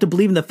sister. They have to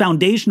believe in the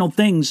foundational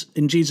things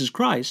in Jesus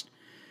Christ.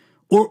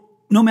 Or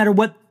no matter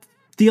what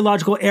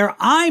theological error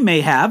I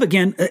may have,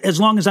 again, as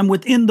long as I'm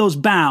within those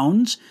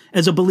bounds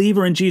as a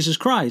believer in Jesus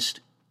Christ.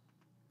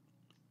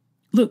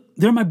 Look,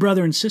 they're my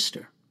brother and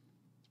sister.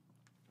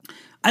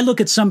 I look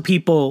at some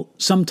people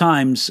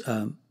sometimes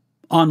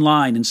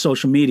online and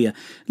social media.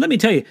 Let me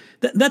tell you,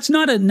 that's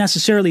not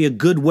necessarily a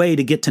good way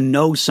to get to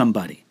know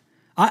somebody.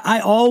 I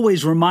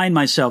always remind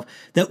myself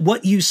that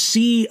what you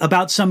see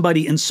about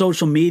somebody in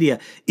social media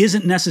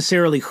isn't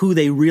necessarily who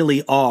they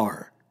really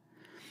are.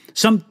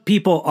 Some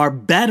people are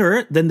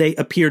better than they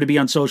appear to be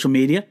on social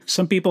media.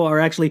 Some people are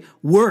actually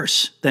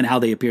worse than how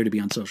they appear to be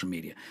on social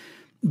media.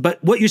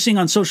 But what you're seeing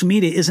on social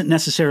media isn't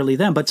necessarily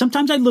them. But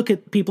sometimes I look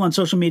at people on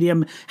social media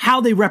and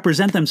how they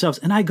represent themselves,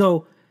 and I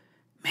go,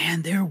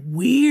 man, they're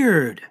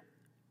weird.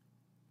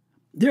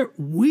 They're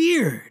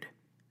weird.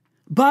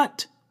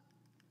 But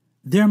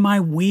they're my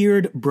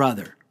weird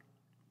brother.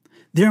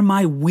 They're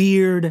my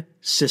weird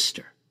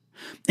sister.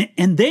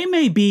 And they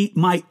may be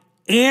my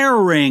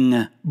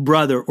erring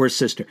brother or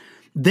sister.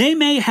 They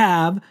may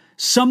have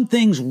some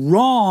things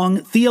wrong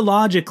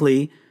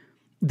theologically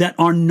that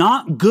are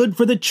not good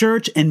for the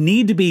church and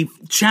need to be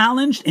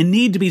challenged and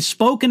need to be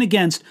spoken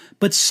against,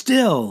 but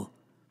still,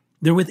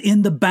 they're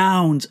within the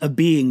bounds of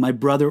being my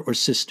brother or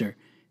sister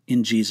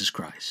in Jesus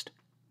Christ.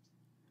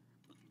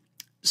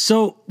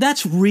 So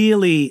that's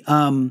really,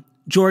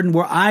 Jordan,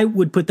 where I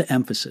would put the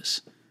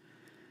emphasis.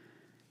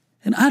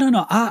 And I don't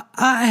know,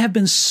 I have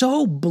been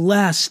so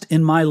blessed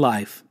in my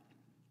life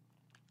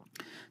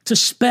to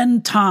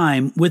spend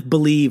time with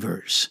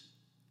believers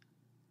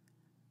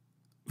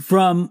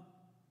from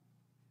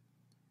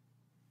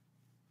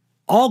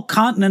all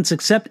continents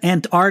except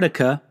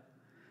Antarctica.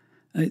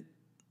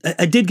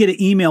 I did get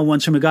an email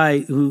once from a guy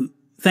who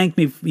thanked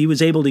me. He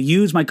was able to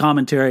use my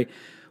commentary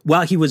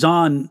while he was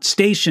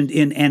stationed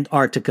in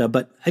Antarctica,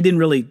 but I didn't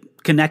really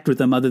connect with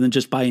him other than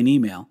just by an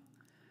email.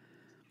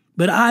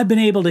 But I've been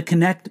able to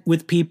connect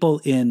with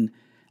people in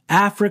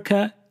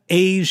Africa,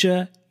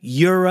 Asia,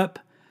 Europe,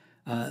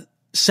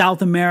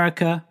 South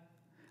America,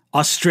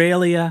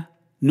 Australia,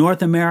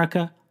 North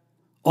America,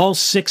 all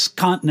 6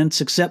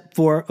 continents except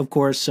for, of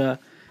course,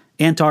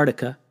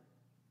 Antarctica.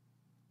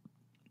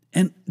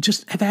 And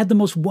just have had the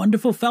most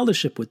wonderful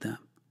fellowship with them.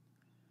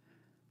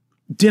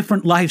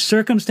 Different life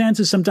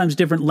circumstances, sometimes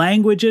different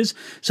languages,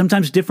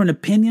 sometimes different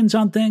opinions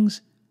on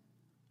things.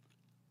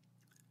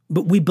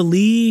 But we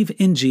believe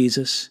in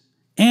Jesus.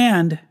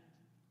 And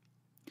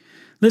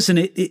listen,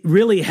 it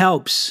really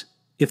helps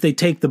if they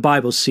take the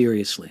Bible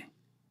seriously.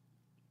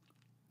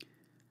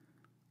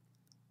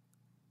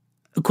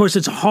 Of course,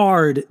 it's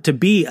hard to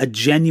be a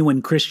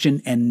genuine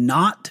Christian and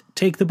not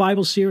take the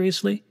Bible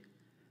seriously.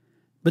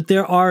 But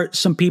there are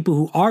some people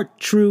who are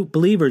true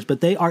believers,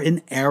 but they are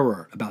in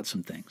error about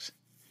some things.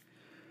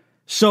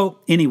 So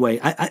anyway,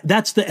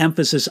 that's the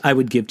emphasis I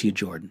would give to you,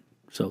 Jordan.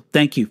 So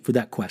thank you for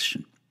that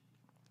question.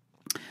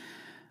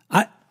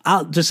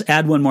 I'll just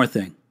add one more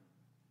thing.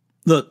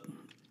 Look,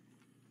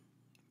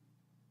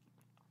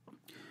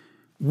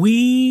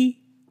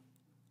 we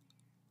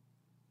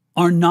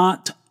are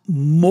not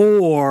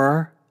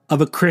more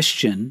of a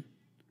Christian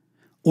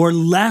or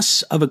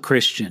less of a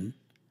Christian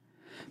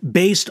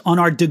based on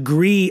our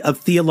degree of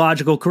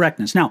theological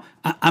correctness. Now,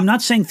 I'm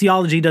not saying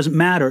theology doesn't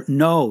matter.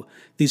 No,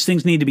 these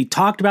things need to be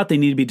talked about. They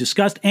need to be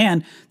discussed,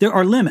 and there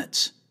are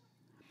limits.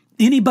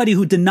 Anybody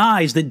who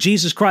denies that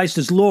Jesus Christ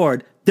is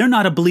Lord, they're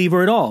not a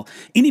believer at all.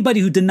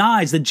 Anybody who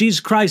denies that Jesus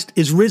Christ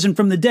is risen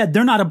from the dead,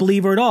 they're not a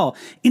believer at all.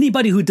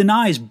 Anybody who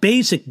denies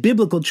basic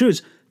biblical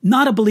truths,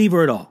 not a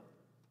believer at all.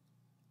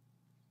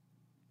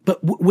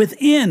 But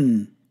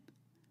within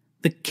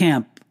the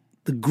camp,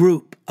 the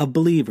group of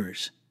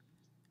believers,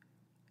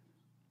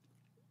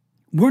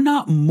 we're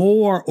not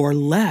more or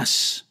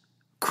less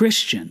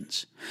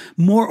Christians,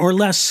 more or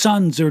less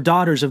sons or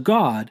daughters of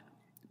God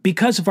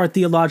because of our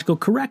theological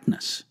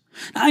correctness.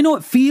 Now, I know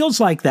it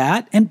feels like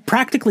that, and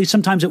practically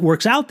sometimes it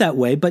works out that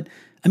way, but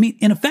I mean,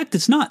 in effect,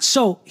 it's not.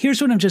 So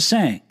here's what I'm just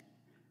saying.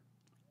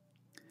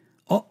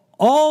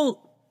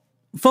 All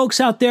folks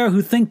out there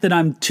who think that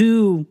I'm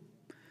too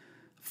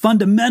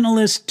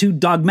fundamentalist, too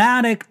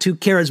dogmatic, too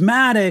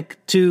charismatic,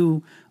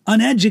 too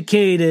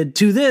uneducated,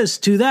 too this,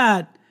 too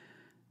that,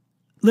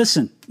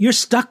 listen, you're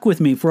stuck with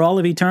me for all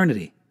of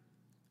eternity.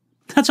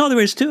 That's all there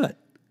is to it.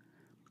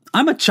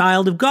 I'm a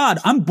child of God.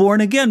 I'm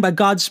born again by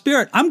God's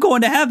Spirit. I'm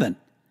going to heaven.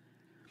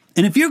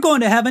 And if you're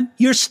going to heaven,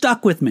 you're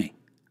stuck with me.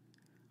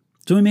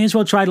 So we may as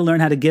well try to learn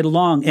how to get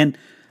along. And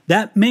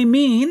that may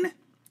mean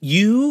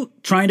you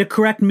trying to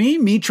correct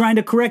me trying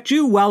to correct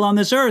you while on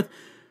this earth.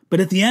 But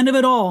at the end of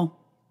it all,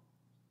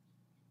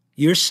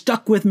 you're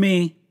stuck with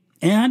me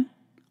and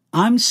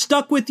I'm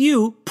stuck with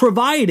you,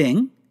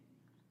 providing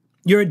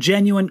you're a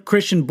genuine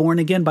Christian born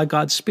again by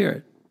God's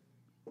Spirit.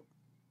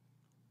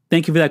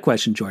 Thank you for that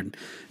question, Jordan.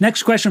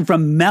 Next question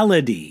from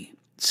Melody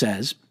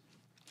says,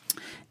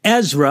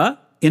 Ezra,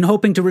 in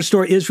hoping to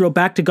restore Israel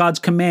back to God's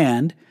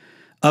command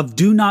of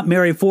do not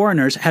marry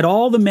foreigners had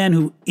all the men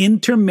who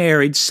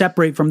intermarried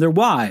separate from their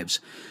wives.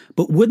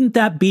 But wouldn't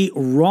that be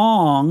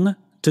wrong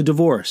to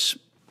divorce?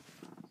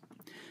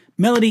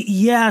 Melody,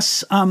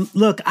 yes.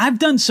 Look, I've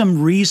done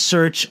some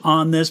research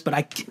on this, but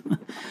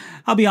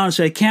I'll be honest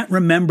with you, I can't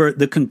remember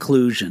the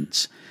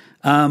conclusions.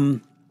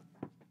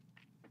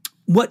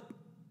 What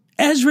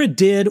Ezra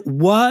did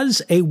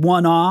was a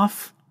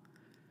one-off.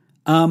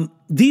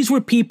 These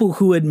were people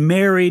who had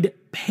married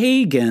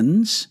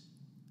pagans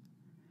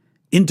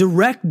in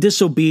direct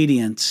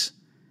disobedience.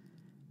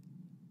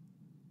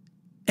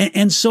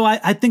 And so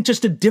I think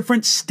just a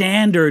different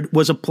standard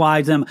was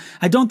applied to them.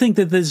 I don't think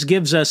that this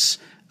gives us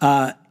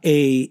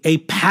a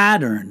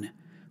pattern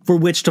for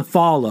which to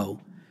follow.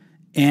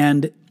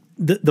 And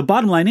the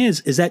bottom line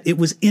is that it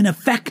was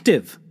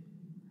ineffective.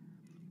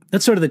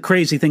 That's sort of the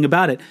crazy thing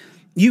about it.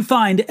 You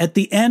find at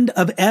the end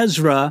of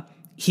Ezra,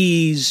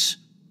 he's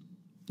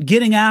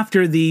getting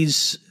after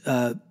these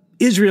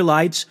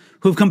Israelites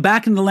who have come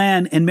back into the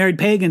land and married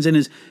pagans and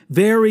is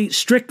very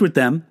strict with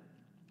them.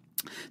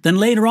 Then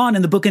later on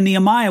in the book of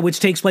Nehemiah, which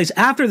takes place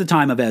after the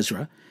time of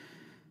Ezra,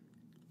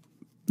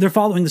 they're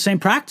following the same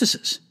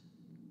practices.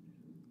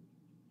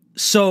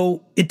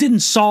 So it didn't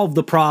solve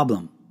the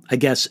problem, I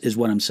guess is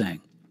what I'm saying.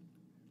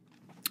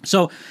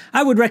 So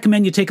I would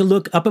recommend you take a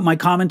look up at my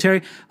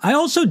commentary. I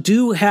also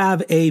do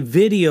have a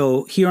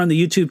video here on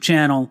the YouTube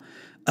channel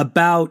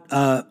about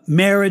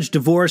marriage,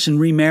 divorce, and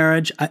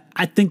remarriage.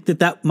 I think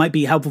that might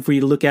be helpful for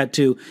you to look at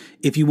too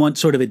if you want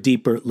sort of a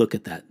deeper look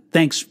at that.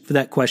 Thanks for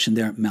that question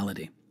there,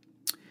 Melody.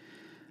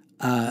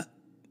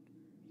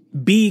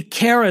 B.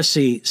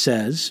 Karasi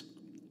says,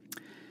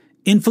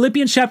 in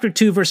Philippians chapter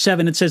 2, verse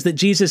 7, it says that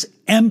Jesus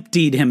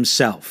emptied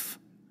himself.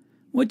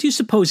 What do you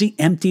suppose he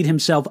emptied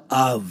himself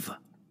of?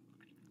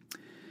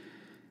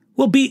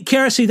 Well, B.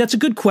 Karasi, that's a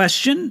good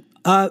question.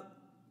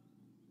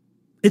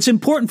 It's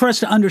important for us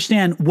to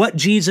understand what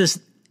Jesus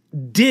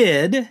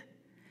did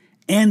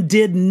and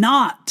did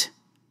not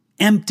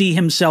empty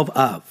himself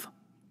of.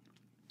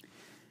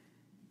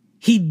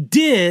 He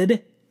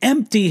did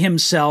empty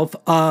himself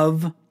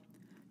of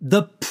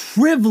the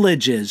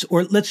privileges,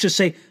 or let's just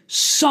say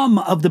some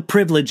of the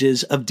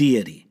privileges of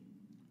deity.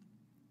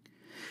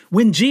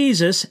 When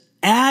Jesus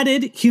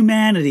added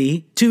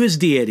humanity to his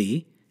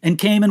deity and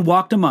came and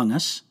walked among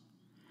us,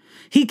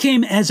 he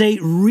came as a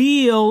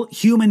real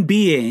human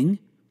being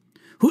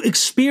who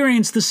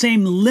experienced the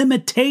same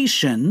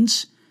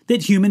limitations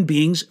that human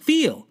beings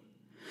feel.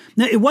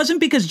 Now, it wasn't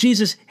because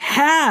Jesus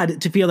had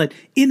to feel that.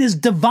 In his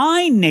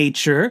divine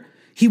nature,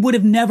 he would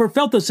have never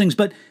felt those things,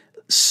 but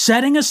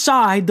setting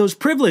aside those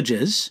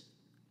privileges,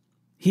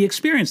 he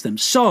experienced them.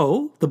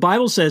 So, the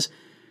Bible says,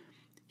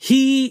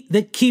 he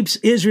that keeps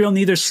Israel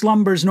neither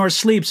slumbers nor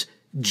sleeps,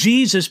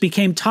 Jesus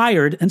became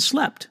tired and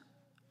slept.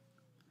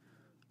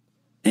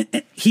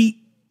 And he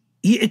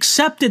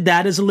accepted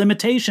that as a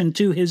limitation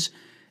to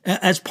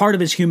as part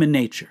of his human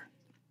nature.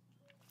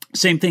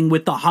 Same thing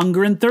with the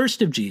hunger and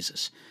thirst of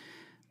Jesus.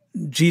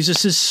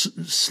 Jesus'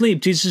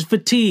 sleep, Jesus'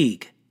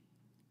 fatigue.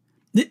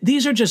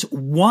 These are just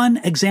one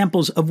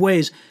examples of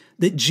ways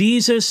that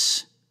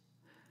Jesus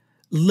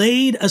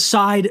laid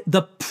aside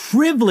the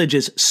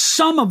privileges,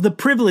 some of the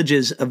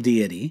privileges of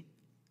deity.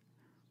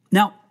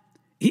 Now,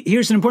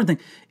 here's an important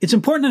thing. It's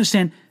important to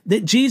understand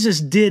that Jesus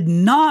did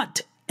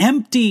not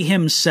empty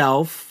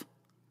himself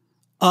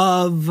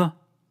of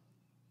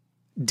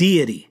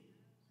deity.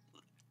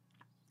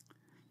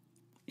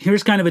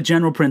 Here's kind of a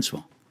general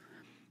principle.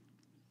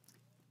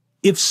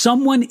 If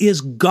someone is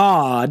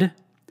God,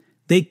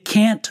 they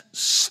can't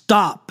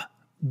stop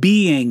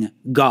being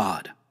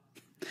God.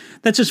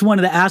 That's just one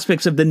of the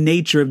aspects of the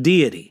nature of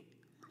deity.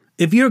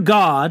 If you're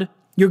God,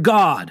 you're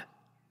God.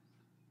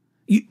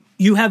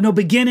 You have no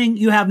beginning,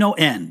 you have no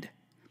end.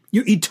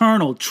 You're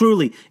eternal,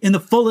 truly, in the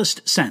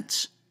fullest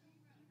sense.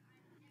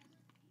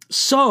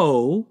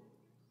 So,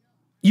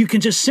 you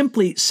can just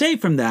simply say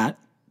from that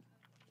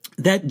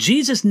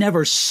Jesus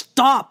never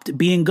stopped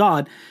being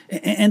God.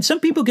 And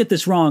some people get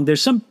this wrong.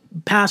 There's some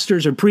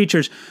pastors or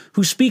preachers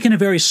who speak in a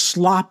very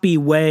sloppy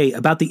way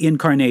about the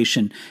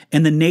incarnation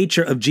and the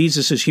nature of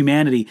Jesus'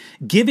 humanity,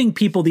 giving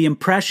people the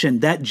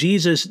impression that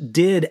Jesus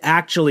did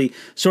actually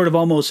sort of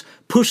almost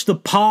push the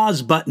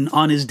pause button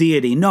on his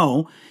deity.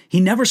 No,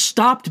 he never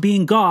stopped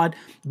being God,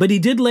 but he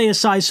did lay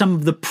aside some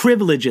of the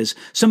privileges,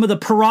 some of the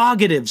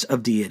prerogatives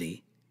of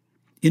deity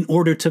in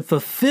order to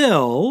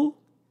fulfill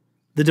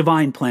the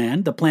divine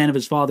plan, the plan of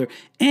his Father,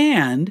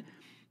 and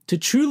to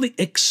truly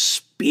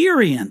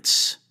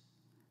experience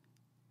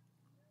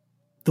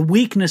the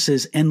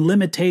weaknesses and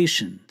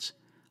limitations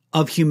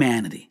of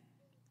humanity.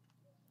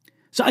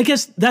 So I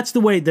guess that's the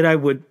way that I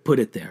would put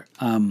it there.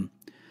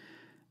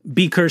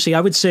 B. Kersey, I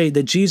would say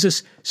that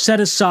Jesus set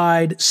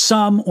aside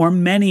some or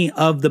many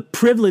of the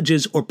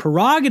privileges or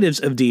prerogatives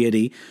of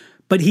deity,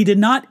 but he did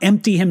not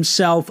empty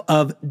himself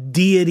of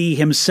deity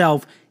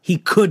himself. He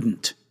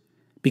couldn't,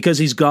 because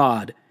he's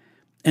God.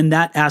 And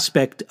that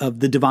aspect of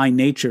the divine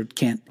nature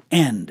can't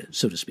end,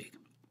 so to speak.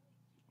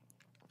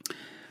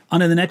 On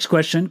to the next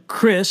question.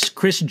 Chris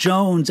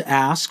Jones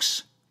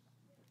asks,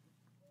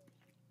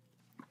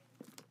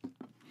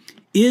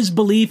 Is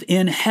belief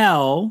in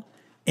hell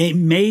a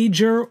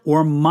major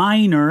or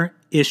minor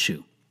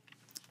issue?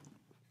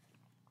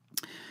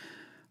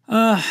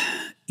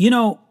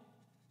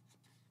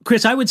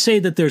 Chris, I would say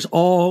that there's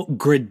all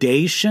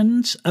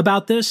gradations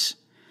about this.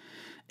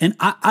 And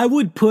I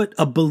would put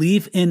a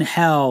belief in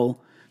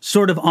hell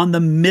sort of on the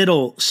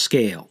middle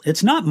scale.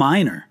 It's not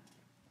minor.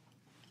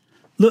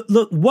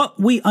 Look, what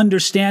we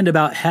understand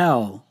about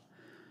hell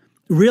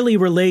really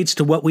relates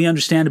to what we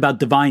understand about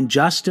divine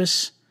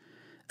justice,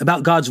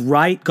 about God's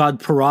right,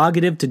 God's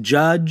prerogative to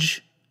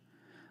judge,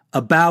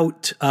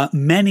 about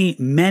many,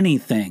 many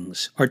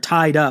things are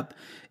tied up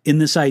in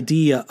this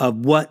idea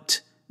of what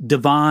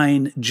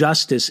divine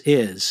justice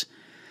is.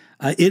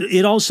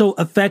 It also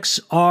affects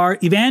our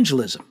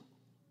evangelism.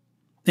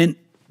 And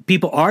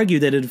people argue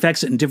that it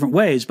affects it in different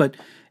ways, but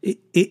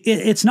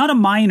it's not a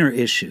minor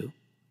issue.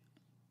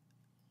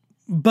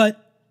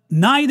 But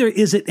neither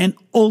is it an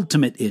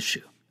ultimate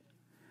issue.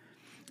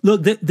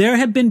 Look, there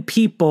have been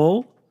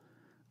people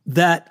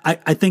that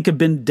I think have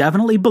been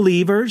definitely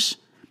believers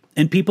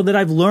and people that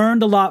I've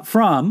learned a lot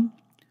from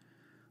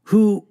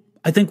who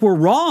I think were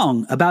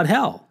wrong about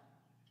hell.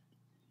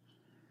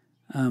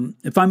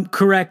 If I'm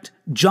correct,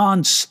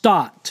 John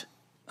Stott,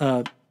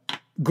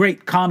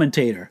 great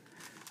commentator.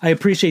 I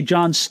appreciate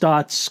John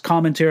Stott's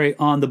commentary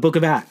on the book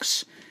of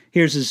Acts.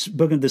 Here's his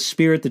book of The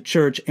Spirit, the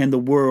Church, and the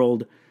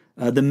World,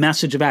 the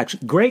Message of Acts.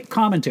 Great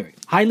commentary,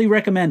 highly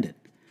recommended.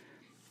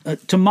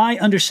 To my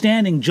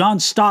understanding, John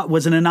Stott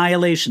was an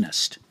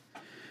annihilationist.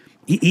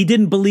 He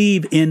didn't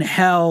believe in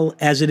hell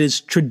as it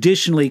is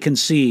traditionally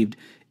conceived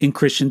in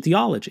Christian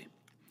theology.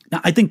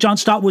 Now, I think John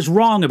Stott was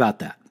wrong about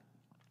that.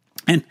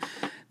 And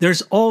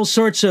there's all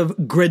sorts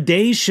of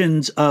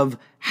gradations of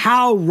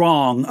how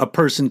wrong a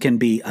person can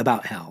be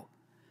about hell.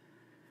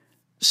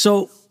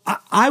 So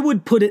I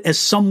would put it as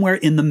somewhere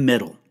in the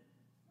middle.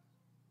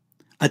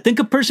 I think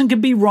a person can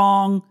be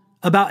wrong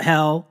about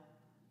hell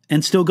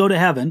and still go to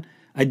heaven.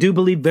 I do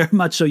believe very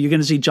much so you're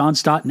going to see John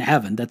Stott in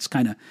heaven. That's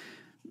kind of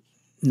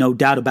no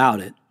doubt about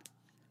it.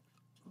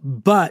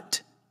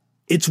 But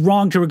it's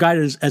wrong to regard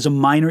it as a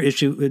minor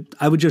issue.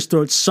 I would just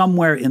throw it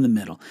somewhere in the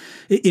middle.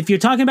 If you're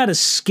talking about a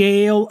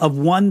scale of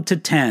 1 to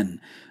 10,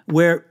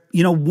 where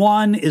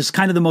 1 is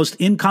kind of the most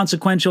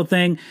inconsequential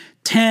thing,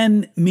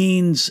 10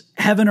 means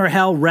heaven or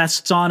hell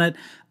rests on it,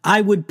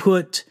 I would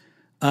put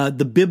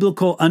the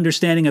biblical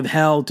understanding of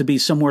hell to be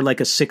somewhere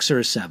like a 6 or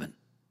a 7.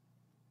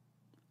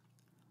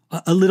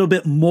 A little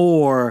bit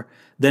more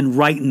than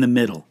right in the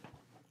middle.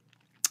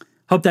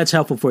 Hope that's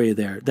helpful for you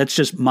there. That's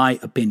just my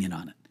opinion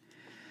on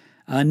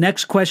it.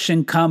 Next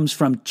question comes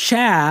from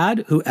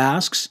Chad, who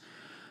asks,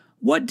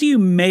 what do you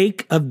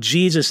make of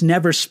Jesus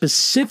never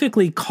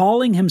specifically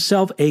calling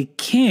himself a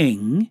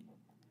king,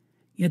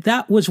 yet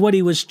that was what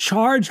he was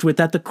charged with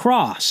at the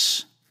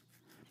cross?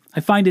 I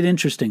find it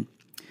interesting.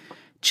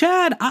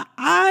 Chad,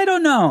 I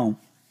don't know.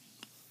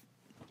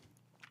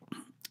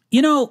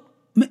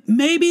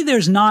 Maybe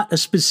there's not a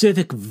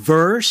specific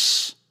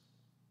verse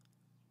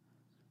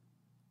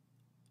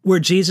where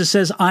Jesus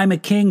says, I'm a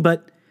king,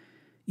 but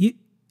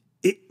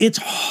it's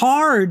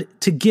hard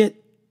to get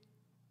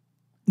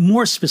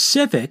more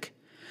specific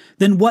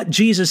than what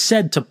Jesus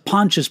said to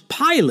Pontius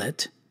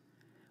Pilate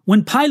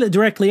when Pilate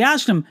directly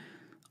asked him,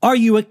 are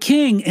you a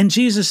king? And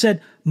Jesus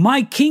said,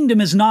 my kingdom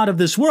is not of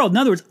this world. In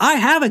other words, I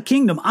have a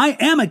kingdom. I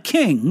am a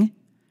king.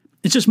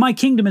 It's just my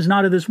kingdom is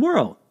not of this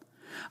world.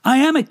 I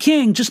am a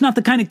king, just not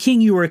the kind of king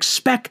you were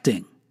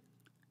expecting.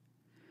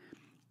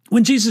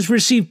 When Jesus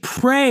received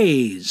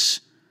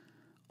praise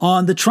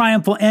on the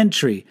triumphal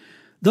entry,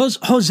 those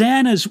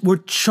hosannas were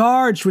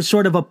charged with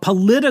sort of a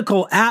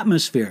political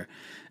atmosphere.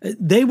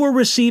 They were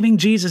receiving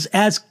Jesus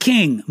as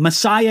king,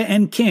 Messiah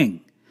and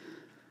king.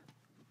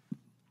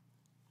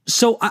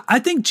 So I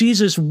think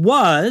Jesus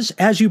was,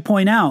 as you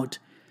point out,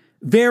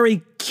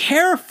 very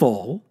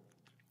careful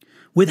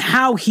with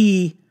how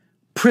he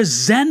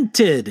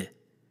presented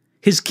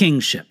his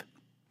kingship.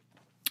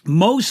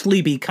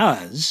 Mostly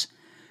because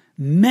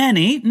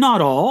many, not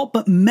all,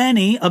 but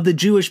many of the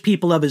Jewish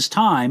people of his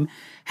time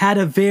had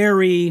a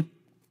very,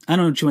 I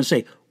don't know what you want to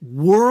say,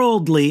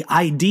 worldly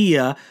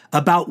idea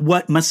about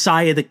what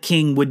Messiah the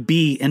King would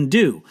be and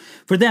do.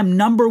 For them,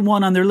 number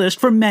one on their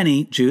list, for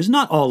many Jews,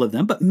 not all of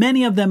them, but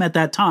many of them at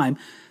that time,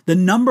 the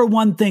number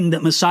one thing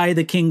that Messiah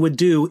the King would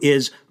do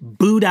is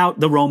boot out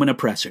the Roman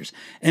oppressors.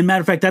 And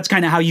matter of fact, that's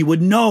kind of how you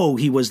would know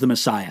he was the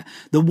Messiah.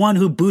 The one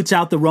who boots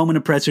out the Roman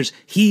oppressors,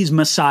 he's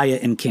Messiah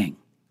and King.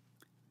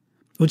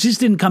 Well, Jesus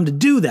didn't come to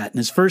do that in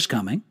his first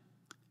coming.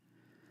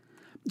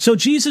 So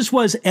Jesus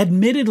was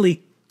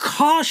admittedly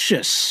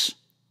cautious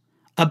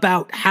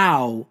about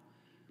how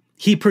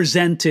he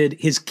presented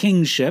his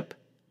kingship.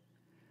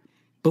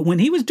 But when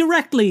he was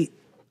directly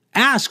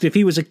asked if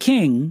he was a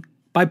king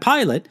by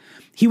Pilate,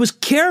 he was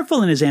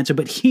careful in his answer,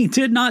 but he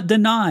did not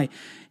deny.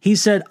 He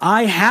said,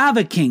 I have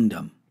a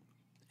kingdom,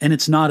 and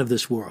it's not of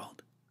this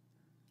world.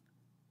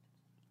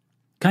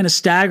 Kind of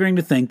staggering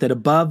to think that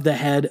above the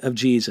head of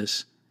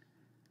Jesus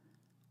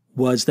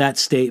was that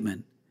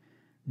statement,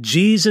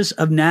 Jesus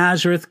of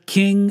Nazareth,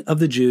 King of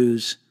the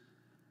Jews,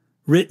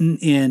 written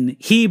in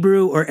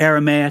Hebrew or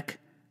Aramaic,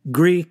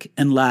 Greek,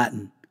 and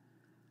Latin,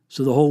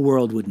 so the whole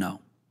world would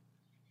know.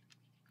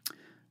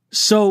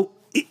 So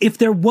if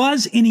there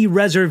was any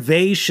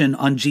reservation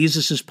on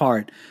Jesus'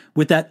 part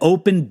with that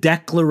open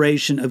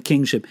declaration of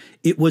kingship,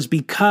 it was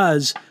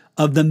because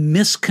of the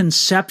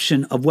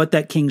misconception of what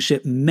that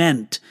kingship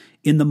meant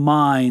in the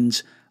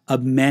minds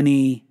of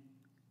many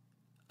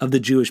of the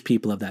Jewish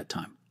people of that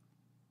time.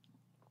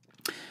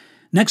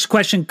 Next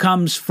question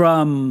comes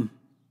from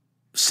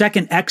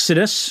Second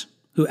Exodus,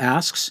 who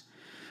asks,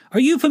 are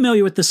you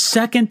familiar with the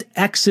second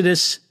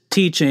Exodus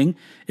teaching?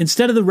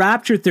 Instead of the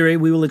rapture theory,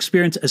 we will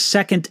experience a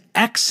second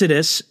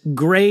Exodus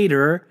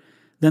greater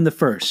than the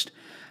first.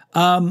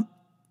 I'm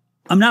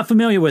not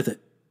familiar with it.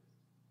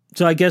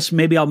 So I guess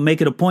maybe I'll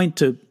make it a point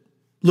to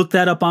look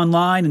that up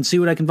online and see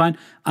what I can find.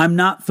 I'm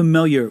not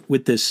familiar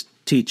with this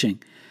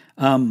teaching.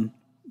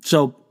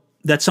 So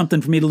that's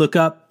something for me to look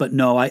up, but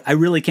no, I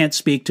really can't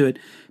speak to it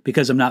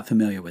because I'm not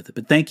familiar with it.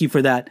 But thank you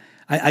for that.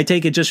 I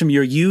take it just from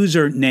your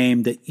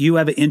username that you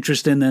have an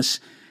interest in this,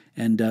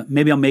 and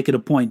maybe I'll make it a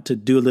point to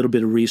do a little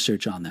bit of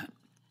research on that.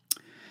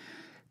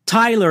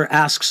 Tyler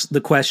asks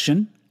the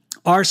question,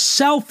 are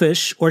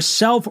selfish or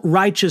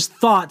self-righteous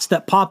thoughts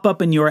that pop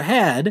up in your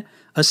head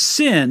a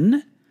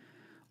sin,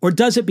 or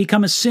does it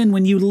become a sin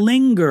when you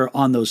linger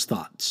on those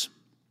thoughts?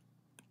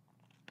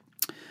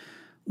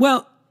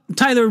 Well,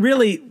 Tyler,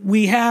 really,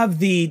 we have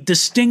the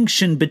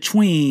distinction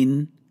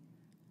between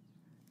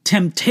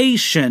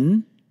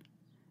temptation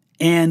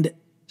and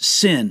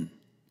sin.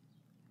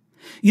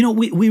 You know,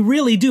 we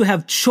really do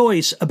have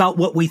choice about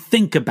what we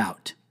think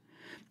about.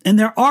 And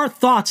there are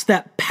thoughts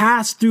that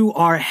pass through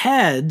our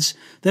heads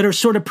that are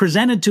sort of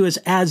presented to us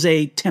as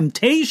a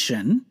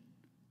temptation.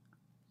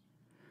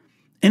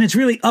 And it's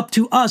really up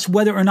to us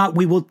whether or not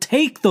we will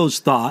take those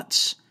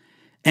thoughts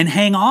and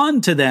hang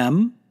on to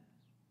them,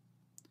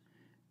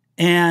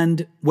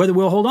 and whether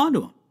we'll hold on to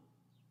them.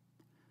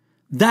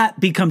 That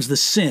becomes the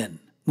sin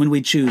when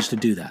we choose to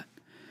do that.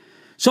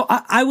 So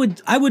I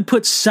would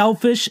put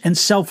selfish and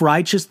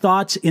self-righteous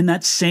thoughts in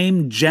that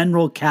same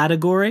general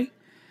category.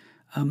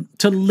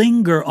 To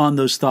linger on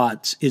those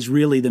thoughts is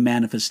really the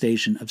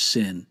manifestation of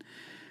sin.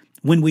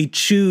 When we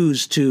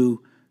choose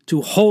to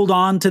hold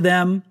on to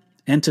them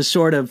and to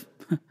sort of,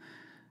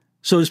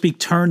 so to speak,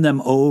 turn them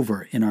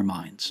over in our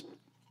minds.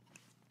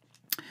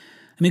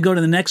 Let me go to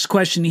the next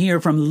question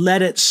here from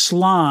Let It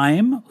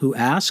Slime, who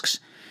asks,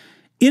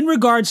 in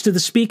regards to the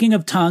speaking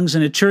of tongues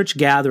in a church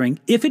gathering,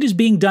 if it is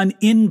being done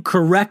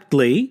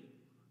incorrectly,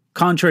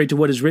 contrary to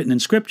what is written in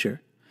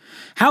Scripture,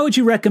 how would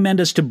you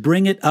recommend us to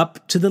bring it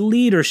up to the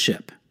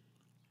leadership?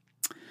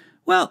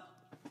 Well,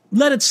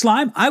 Let It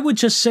Slime, I would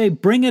just say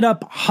bring it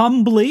up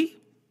humbly,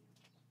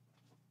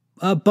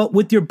 but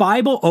with your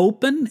Bible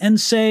open, and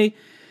say,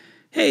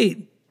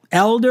 hey,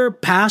 elder,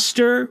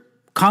 pastor,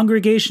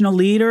 congregational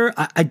leader,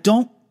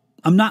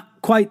 I'm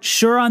not quite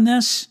sure on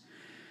this.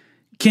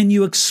 Can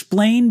you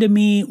explain to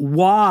me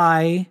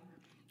why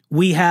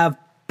we have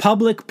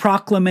public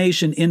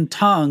proclamation in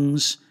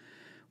tongues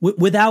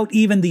without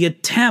even the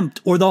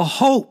attempt or the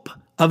hope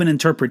of an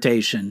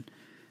interpretation?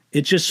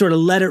 It's just sort of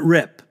let it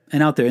rip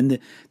and out there. And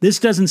this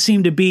doesn't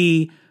seem to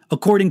be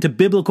according to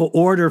biblical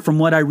order from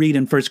what I read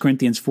in 1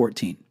 Corinthians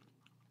 14.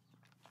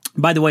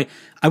 By the way,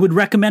 I would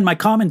recommend my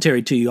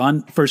commentary to you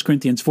on 1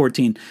 Corinthians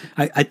 14.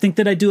 I think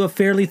that I do a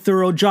fairly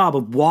thorough job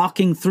of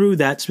walking through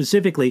that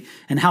specifically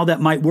and how that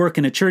might work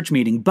in a church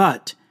meeting.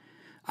 But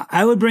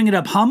I would bring it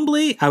up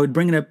humbly. I would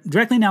bring it up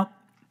directly. Now,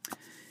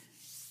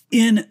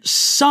 in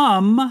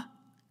some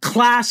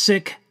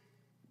classic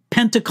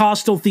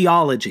Pentecostal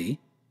theology,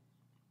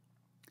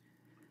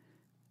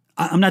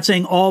 I'm not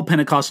saying all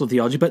Pentecostal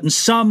theology, but in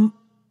some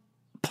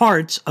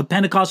parts of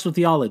Pentecostal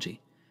theology,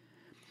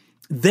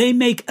 they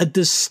make a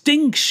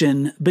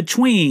distinction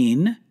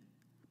between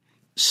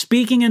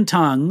speaking in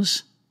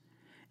tongues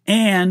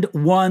and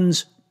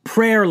one's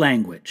prayer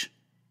language.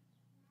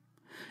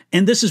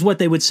 And this is what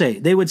they would say.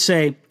 They would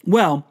say,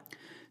 well,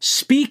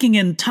 speaking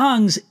in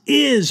tongues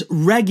is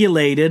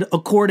regulated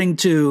according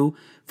to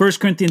 1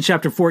 Corinthians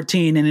chapter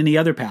 14 and any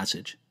other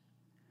passage.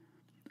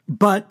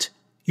 But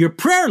your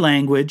prayer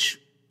language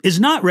is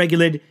not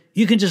regulated.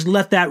 You can just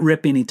let that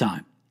rip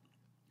anytime.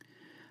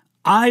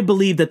 I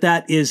believe that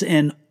that is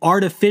an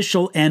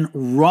artificial and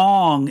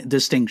wrong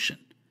distinction.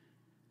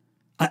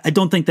 I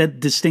don't think that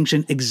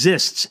distinction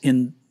exists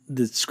in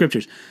the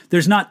Scriptures.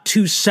 There's not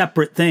two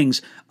separate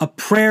things. A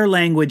prayer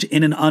language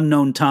in an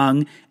unknown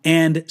tongue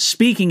and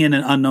speaking in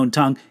an unknown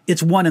tongue,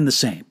 it's one and the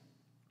same.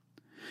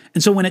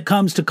 And so when it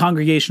comes to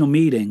congregational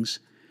meetings,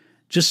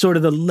 just sort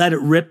of the let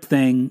it rip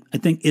thing, I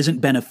think,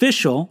 isn't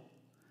beneficial.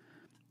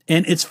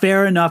 And it's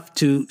fair enough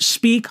to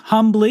speak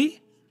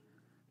humbly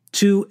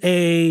to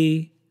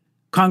a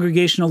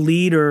congregational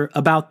leader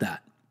about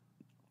that.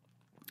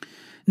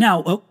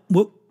 Now,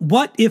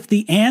 what if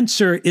the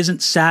answer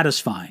isn't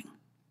satisfying?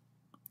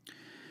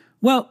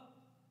 Well,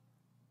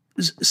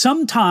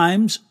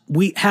 sometimes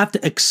we have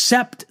to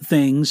accept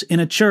things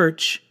in a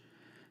church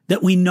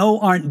that we know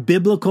aren't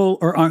biblical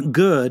or aren't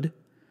good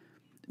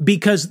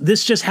because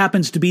this just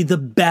happens to be the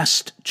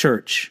best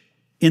church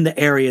in the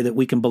area that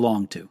we can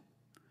belong to.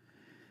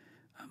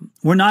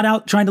 We're not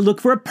out trying to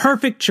look for a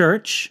perfect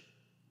church,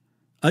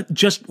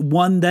 just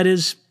one that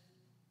is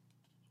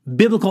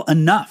biblical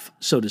enough,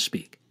 so to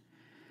speak.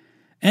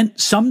 And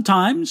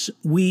sometimes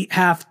we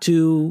have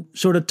to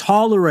sort of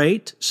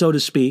tolerate, so to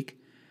speak,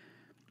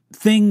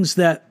 things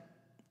that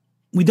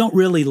we don't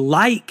really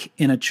like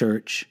in a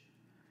church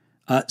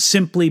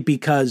simply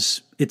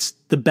because it's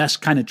the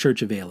best kind of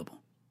church available.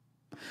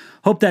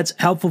 Hope that's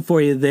helpful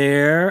for you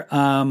there.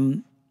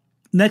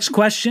 Next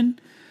question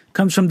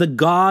comes from the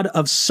God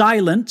of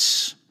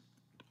Silence.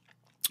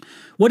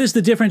 What is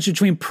the difference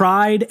between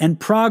pride and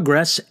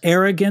progress,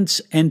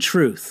 arrogance and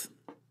truth?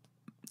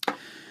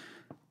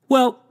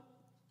 Well,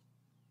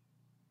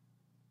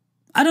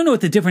 I don't know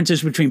what the difference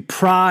is between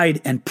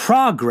pride and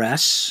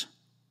progress.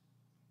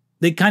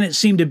 They kind of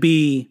seem to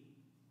be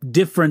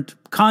different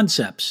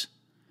concepts.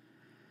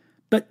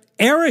 But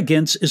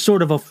arrogance is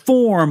sort of a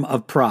form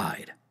of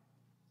pride.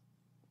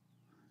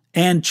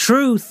 And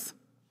truth,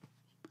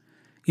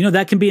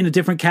 that can be in a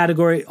different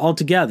category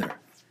altogether.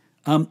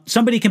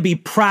 Somebody can be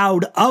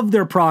proud of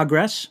their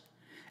progress,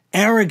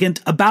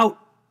 arrogant about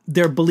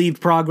their believed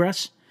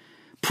progress.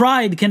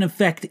 Pride can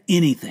affect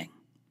anything.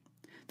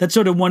 That's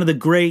sort of one of the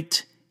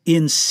great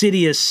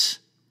insidious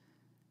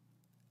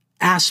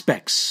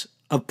aspects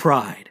of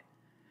pride,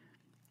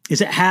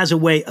 is it has a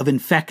way of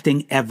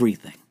infecting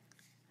everything.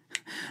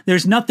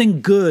 There's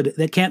nothing good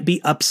that can't be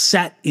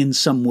upset in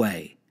some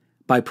way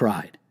by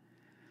pride.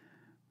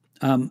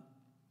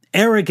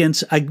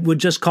 Arrogance, I would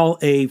just call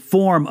a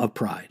form of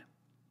pride.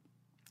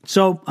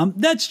 So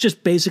that's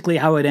just basically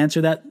how I'd answer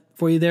that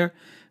for you there,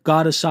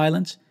 God of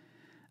Silence.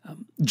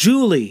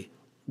 Julie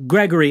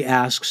Gregory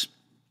asks,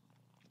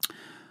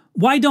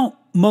 why don't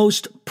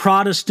most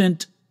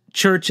Protestant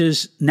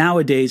churches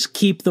nowadays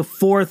keep the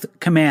fourth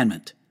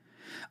commandment?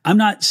 I'm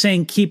not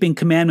saying keeping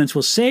commandments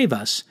will save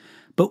us,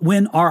 but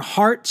when our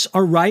hearts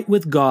are right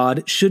with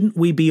God, shouldn't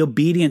we be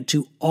obedient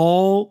to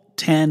all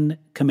 10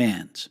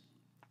 commands?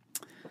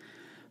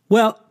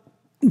 Well,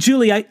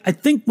 Julie, I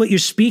think what you're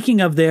speaking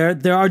of there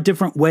are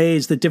different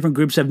ways that different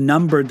groups have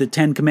numbered the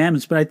 10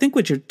 commandments, but I think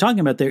what you're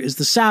talking about there is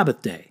the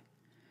Sabbath day.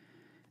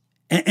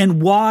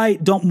 And why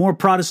don't more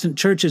Protestant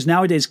churches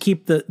nowadays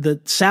keep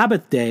the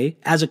Sabbath day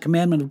as a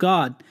commandment of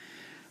God?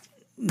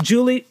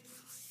 Julie,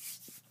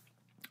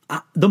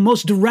 the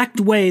most direct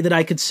way that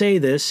I could say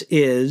this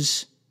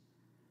is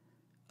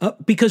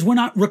because we're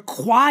not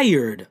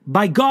required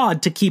by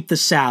God to keep the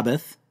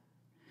Sabbath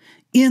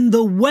in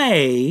the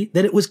way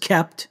that it was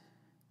kept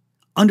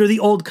under the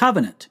Old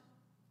Covenant.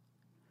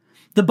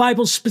 The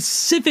Bible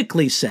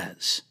specifically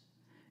says,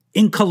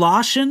 in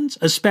Colossians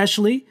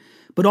especially,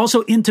 but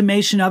also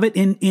intimation of it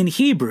in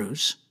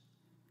Hebrews,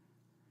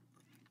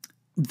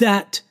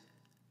 that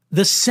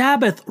the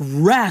Sabbath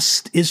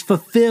rest is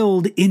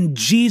fulfilled in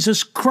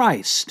Jesus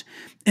Christ.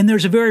 And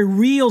there's a very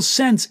real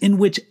sense in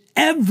which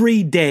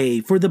every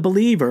day for the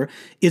believer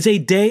is a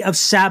day of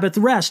Sabbath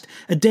rest,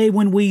 a day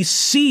when we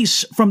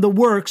cease from the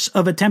works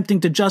of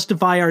attempting to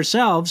justify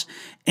ourselves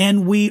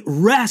and we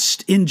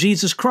rest in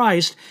Jesus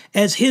Christ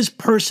as his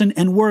person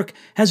and work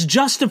has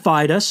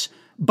justified us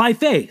by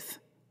faith.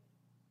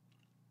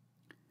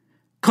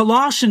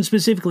 Colossians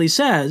specifically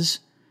says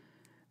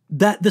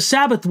that the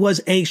Sabbath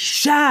was a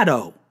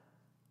shadow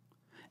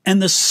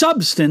and the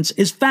substance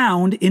is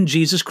found in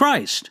Jesus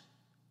Christ.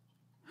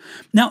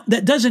 Now,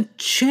 that doesn't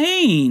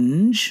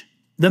change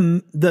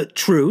the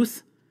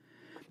truth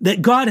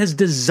that God has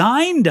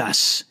designed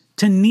us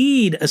to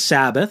need a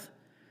Sabbath,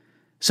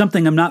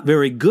 something I'm not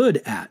very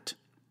good at.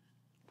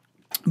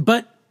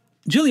 But,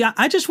 Julia,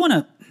 I just want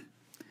to,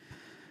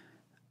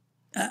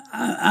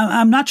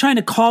 I'm not trying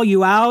to call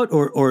you out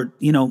or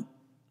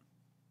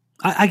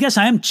I guess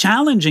I am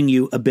challenging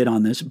you a bit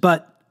on this,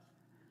 but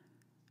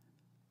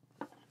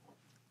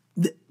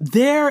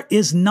there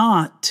is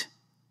not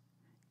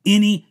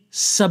any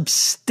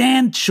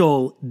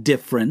substantial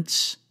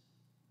difference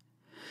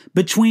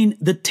between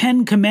the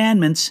 10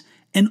 commandments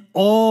and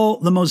all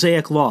the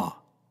Mosaic law.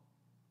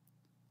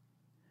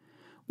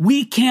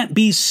 We can't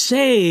be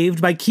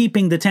saved by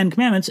keeping the 10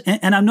 commandments,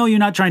 and I know you're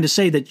not trying to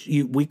say that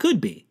we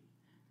could be.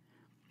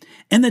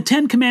 And the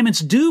 10 commandments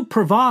do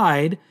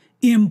provide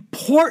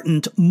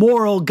important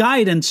moral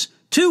guidance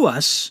to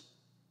us,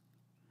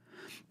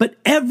 but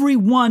every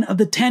one of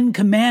the 10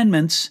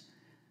 commandments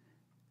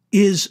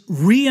is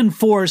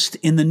reinforced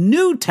in the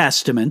New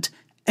Testament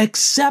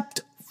except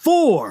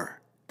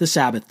for the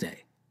Sabbath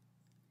day,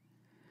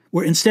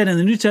 where instead in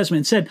the New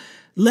Testament it said,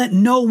 let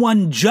no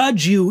one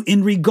judge you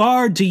in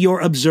regard to your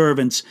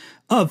observance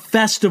of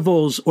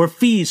festivals or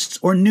feasts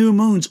or new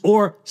moons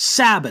or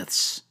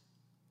Sabbaths,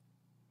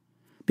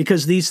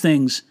 because these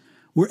things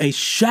were a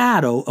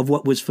shadow of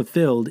what was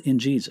fulfilled in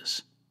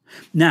Jesus.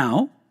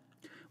 Now,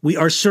 we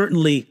are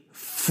certainly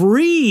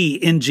free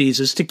in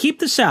Jesus to keep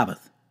the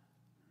Sabbath.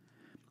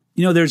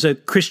 There's a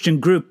Christian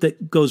group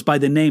that goes by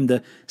the name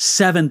the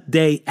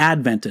Seventh-day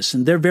Adventists,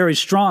 and they're very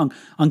strong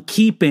on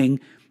keeping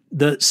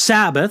the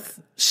Sabbath,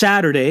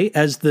 Saturday,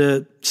 as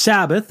the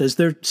Sabbath, as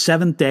their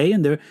seventh day,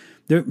 and they're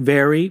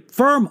very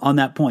firm on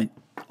that point.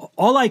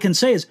 All I can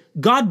say is,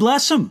 God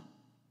bless them.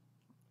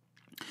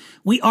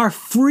 We are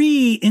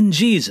free in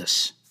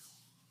Jesus.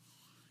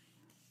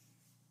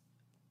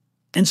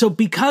 And so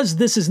because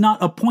this is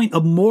not a point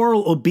of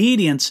moral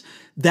obedience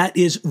that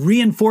is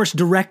reinforced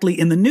directly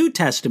in the New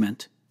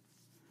Testament,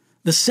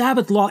 the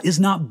Sabbath law is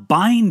not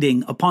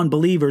binding upon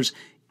believers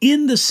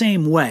in the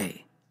same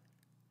way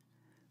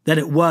that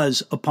it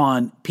was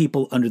upon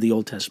people under the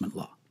Old Testament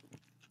law.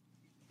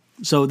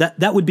 So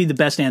that would be the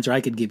best answer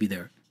I could give you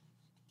there,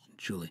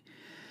 Julie.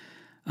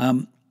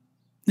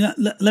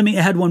 Let me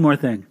add one more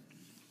thing.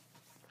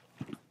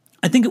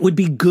 I think it would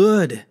be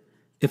good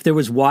if there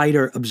was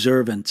wider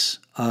observance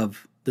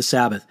of the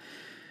Sabbath.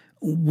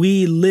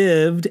 We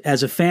lived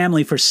as a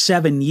family for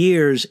 7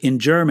 years in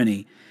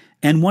Germany,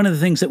 and one of the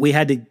things that we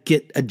had to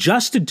get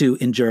adjusted to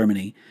in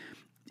Germany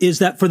is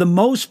that for the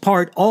most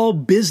part, all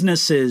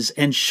businesses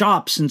and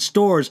shops and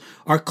stores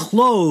are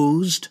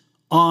closed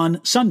on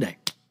Sunday.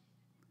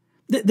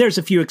 There's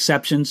a few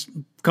exceptions,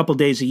 a couple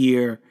days a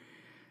year,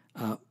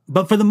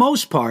 but for the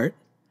most part,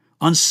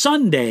 on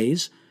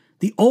Sundays,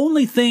 the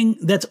only thing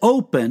that's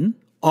open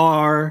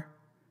are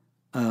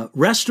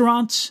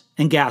restaurants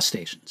and gas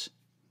stations.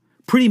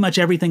 Pretty much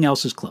everything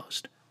else is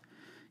closed.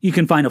 You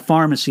can find a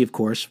pharmacy, of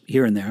course,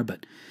 here and there,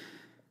 but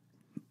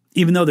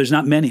even though there's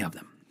not many of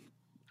them.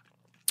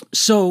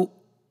 So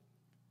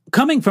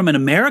coming from an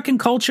American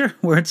culture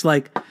where it's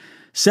like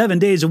 7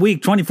 days a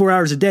week, 24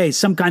 hours a day,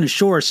 some kind of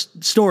store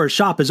or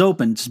shop is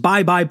open, it's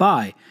buy.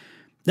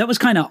 That was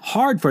kind of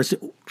hard for us.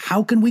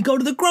 How can we go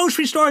to the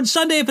grocery store on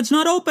Sunday if it's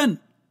not open?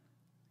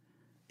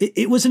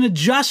 It was an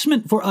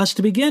adjustment for us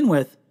to begin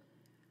with.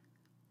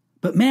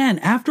 But man,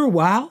 after a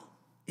while,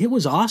 it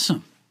was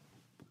awesome.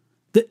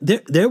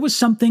 There was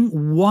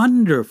something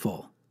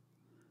wonderful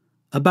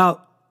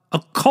about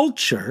a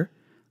culture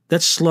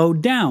that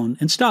slowed down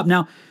and stopped.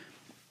 Now,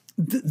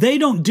 they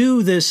don't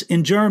do this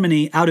in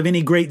Germany out of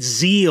any great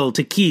zeal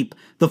to keep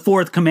the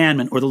fourth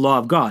commandment or the law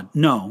of God.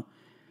 No.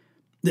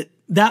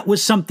 That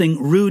was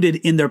something rooted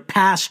in their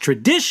past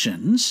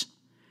traditions.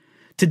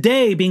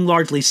 Today, being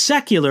largely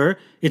secular,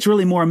 it's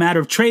really more a matter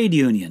of trade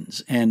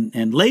unions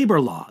and labor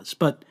laws.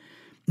 But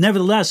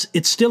nevertheless,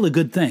 it's still a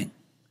good thing.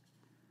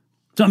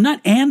 So I'm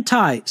not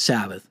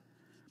anti-Sabbath.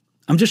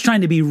 I'm just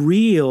trying to be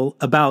real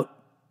about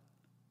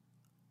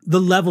the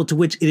level to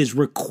which it is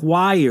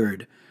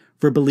required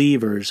for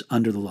believers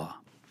under the law.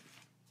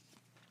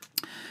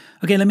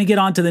 Okay, let me get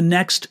on to the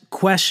next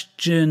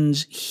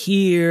questions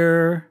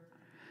here.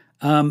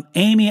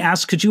 Amy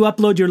asks, could you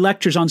upload your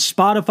lectures on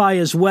Spotify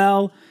as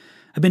well?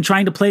 I've been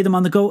trying to play them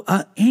on the go.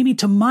 Amy,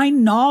 to my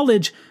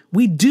knowledge,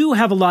 we do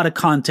have a lot of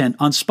content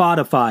on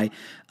Spotify.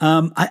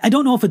 I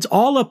don't know if it's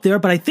all up there,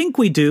 but I think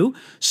we do.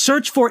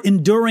 Search for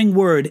Enduring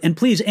Word. And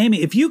please,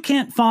 Amy, if you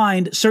can't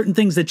find certain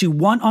things that you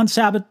want on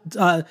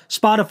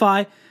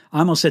Spotify, I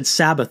almost said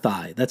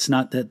Sabbathai. That's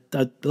not that.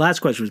 The last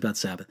question was about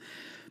Sabbath.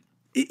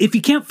 If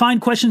you can't find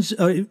questions,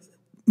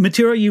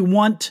 material you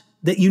want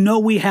that you know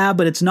we have,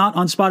 but it's not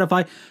on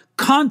Spotify,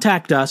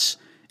 contact us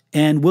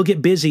and we'll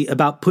get busy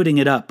about putting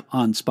it up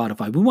on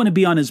Spotify. We want to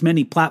be on as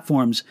many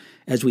platforms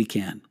as we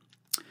can.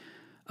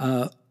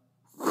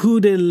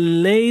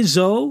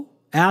 Hudelezo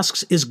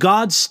asks, is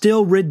God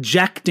still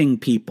rejecting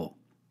people?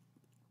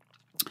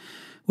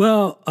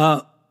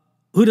 Well,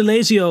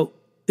 Hudelezio,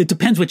 it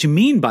depends what you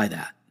mean by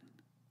that.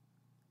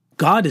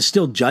 God is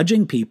still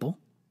judging people.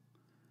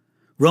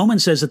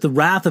 Romans says that the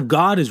wrath of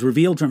God is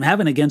revealed from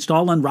heaven against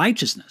all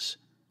unrighteousness.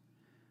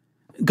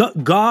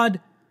 God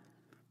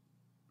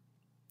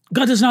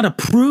does not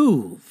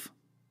approve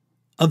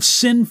of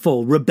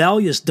sinful,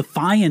 rebellious,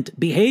 defiant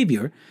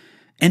behavior,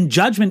 and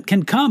judgment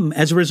can come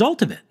as a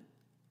result of it.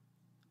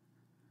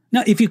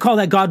 Now, if you call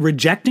that God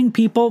rejecting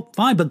people,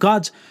 fine, but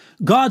God's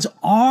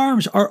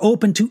arms are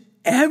open to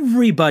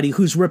everybody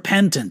who's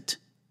repentant.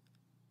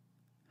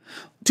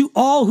 To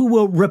all who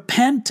will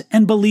repent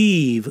and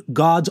believe,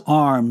 God's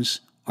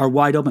arms are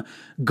wide open.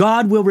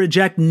 God will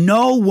reject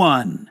no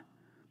one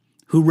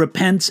who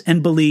repents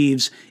and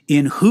believes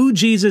in who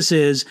Jesus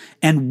is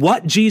and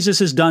what Jesus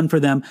has done for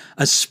them,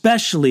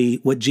 especially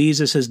what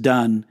Jesus has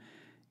done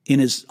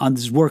on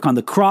his work on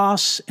the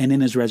cross and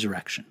in his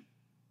resurrection.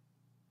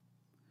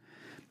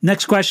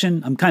 Next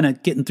question. I'm kind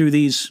of getting through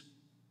these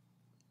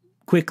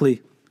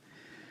quickly.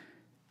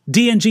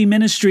 DNG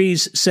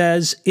Ministries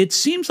says, it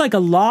seems like a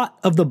lot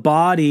of the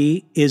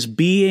body is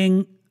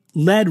being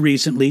led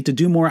recently to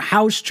do more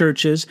house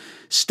churches,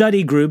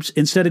 study groups,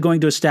 instead of going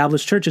to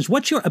established churches.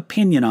 What's your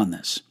opinion on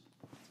this?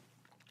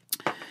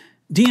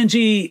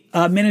 DNG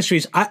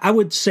Ministries, I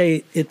would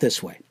say it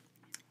this way,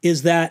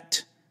 is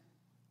that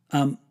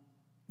the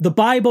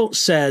Bible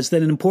says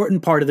that an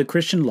important part of the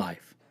Christian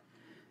life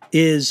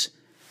is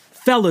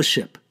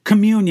fellowship,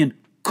 communion,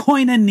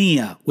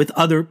 koinonia with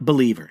other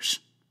believers.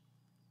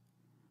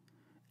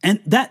 And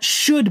that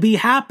should be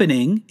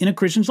happening in a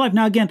Christian's life.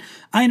 Now, again,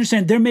 I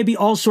understand there may be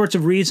all sorts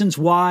of reasons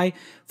why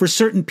for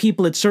certain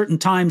people at certain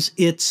times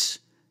it's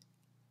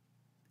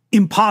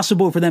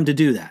impossible for them to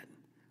do that.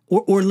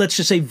 Or let's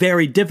just say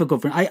very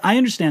difficult for them. I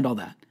understand all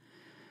that.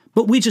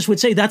 But we just would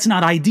say that's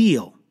not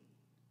ideal.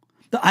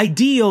 The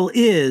ideal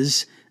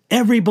is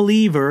every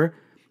believer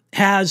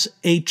has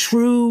a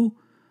true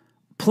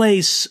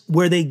place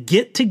where they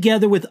get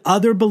together with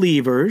other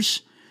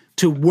believers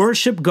to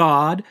worship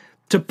God,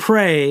 to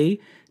pray,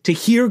 to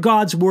hear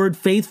God's word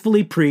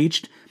faithfully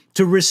preached,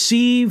 to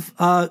receive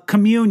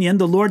communion,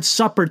 the Lord's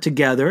Supper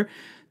together,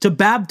 to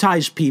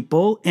baptize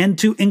people, and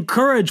to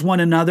encourage one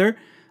another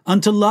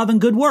unto love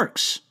and good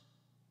works.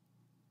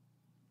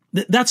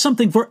 That's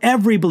something for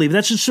every believer.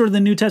 That's just sort of the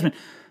New Testament.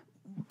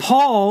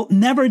 Paul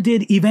never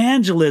did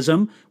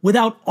evangelism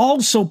without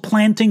also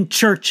planting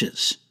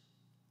churches.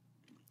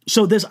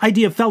 So this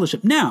idea of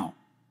fellowship. Now,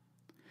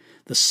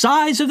 the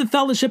size of the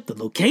fellowship, the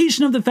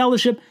location of the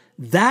fellowship,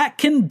 that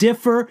can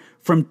differ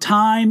from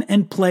time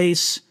and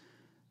place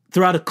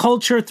throughout a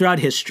culture, throughout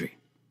history.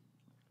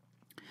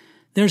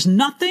 There's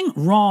nothing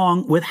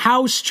wrong with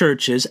house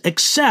churches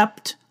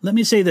except, let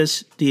me say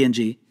this,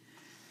 D&G,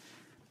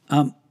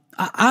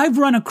 I've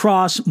run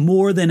across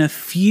more than a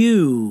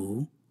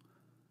few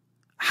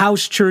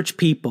house church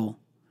people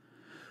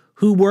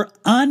who were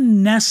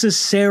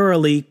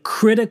unnecessarily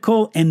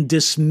critical and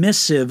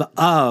dismissive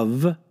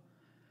of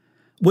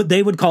what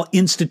they would call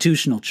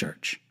institutional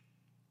church.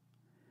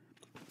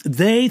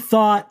 They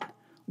thought,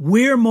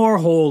 we're more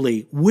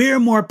holy, we're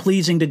more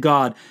pleasing to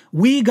God,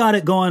 we got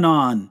it going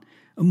on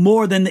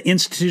more than the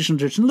institutional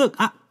church. And look,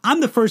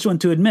 I'm the first one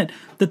to admit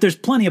that there's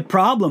plenty of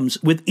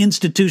problems with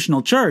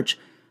institutional church,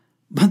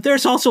 but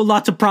there's also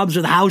lots of problems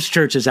with house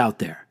churches out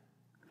there.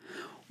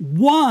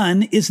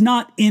 One is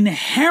not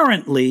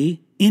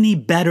inherently any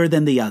better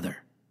than the other.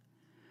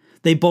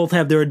 They both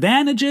have their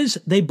advantages,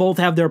 they both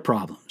have their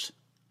problems.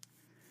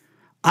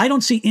 I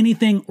don't see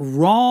anything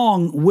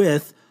wrong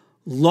with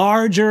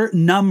larger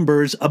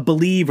numbers of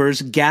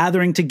believers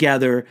gathering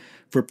together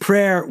for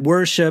prayer,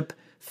 worship,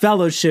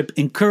 fellowship,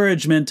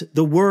 encouragement,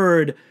 the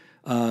word,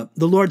 the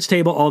Lord's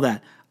table, all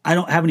that. I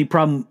don't have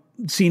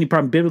see any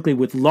problem biblically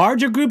with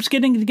larger groups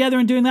getting together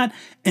and doing that,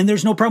 and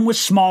there's no problem with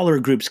smaller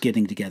groups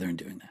getting together and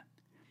doing that.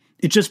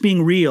 It's just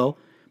being real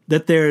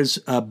that there's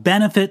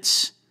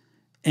benefits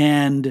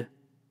and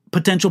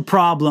potential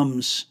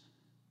problems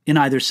in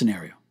either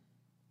scenario.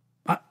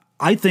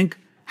 I think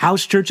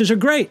house churches are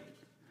great.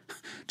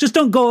 Just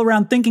don't go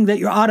around thinking that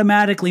you're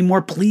automatically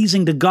more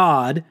pleasing to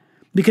God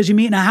because you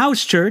meet in a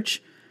house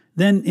church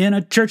than in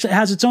a church that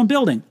has its own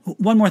building.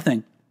 One more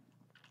thing.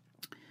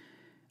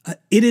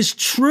 It is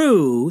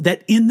true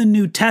that in the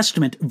New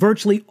Testament,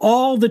 virtually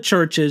all the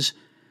churches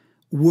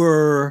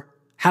were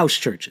house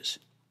churches.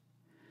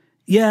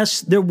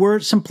 Yes, there were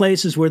some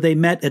places where they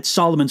met at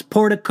Solomon's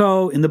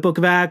portico in the book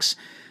of Acts.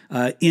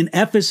 In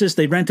Ephesus,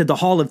 they rented the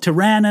hall of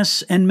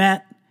Tyrannus and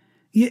met.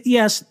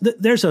 Yes,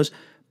 there's those.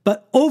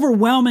 But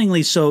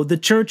overwhelmingly so, the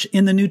church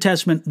in the New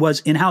Testament was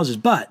in houses.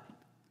 But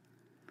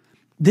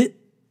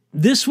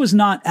this was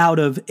not out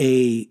of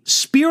a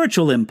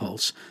spiritual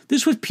impulse.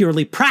 This was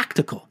purely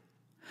practical.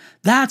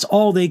 That's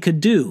all they could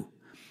do.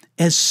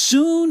 As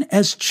soon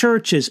as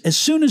churches, as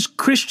soon as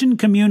Christian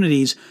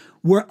communities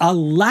were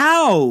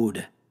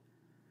allowed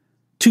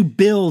to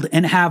build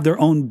and have their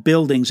own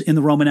buildings in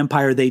the Roman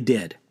Empire, they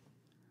did.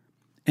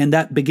 And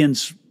that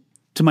begins,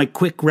 to my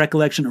quick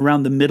recollection,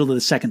 around the middle of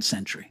the 2nd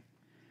century.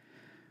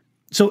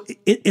 So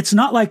it's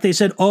not like they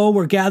said, oh,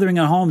 we're gathering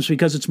at homes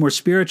because it's more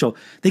spiritual.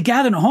 They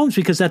gathered at homes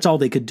because that's all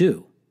they could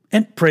do.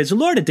 And praise the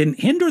Lord, it didn't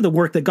hinder the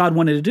work that God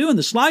wanted to do in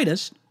the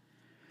slightest,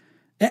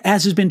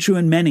 as has been true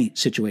in many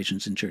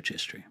situations in church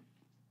history.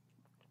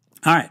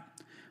 All right,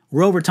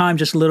 we're over time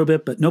just a little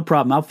bit, but no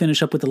problem. I'll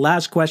finish up with the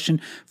last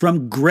question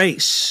from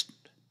Grace,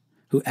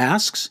 who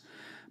asks,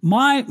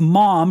 my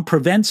mom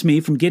prevents me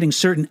from getting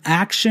certain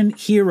action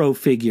hero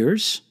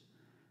figures,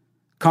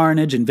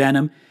 Carnage and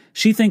Venom.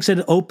 She thinks that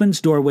it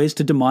opens doorways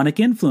to demonic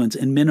influence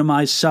and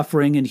minimize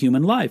suffering in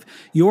human life.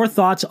 Your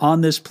thoughts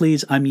on this,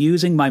 please? I'm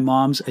using my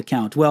mom's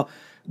account. Well,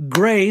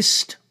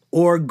 Graced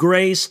or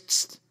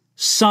Graced's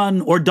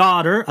son or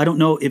daughter, I don't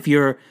know if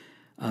you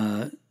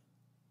are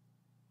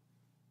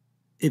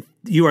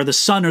the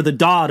son or the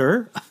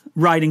daughter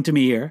writing to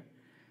me here,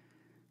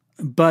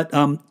 but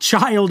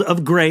child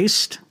of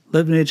Graced,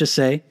 let me just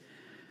say,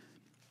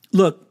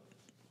 look,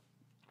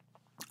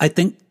 I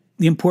think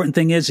the important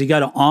thing is you got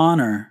to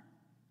honor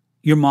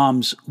your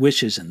mom's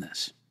wishes in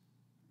this.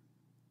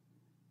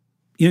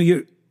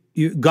 You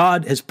know,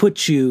 God has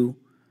put you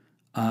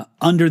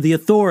under the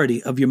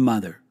authority of your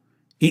mother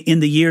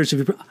in the years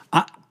of your.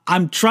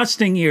 I'm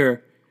trusting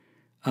your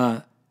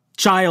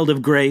child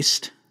of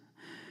Graced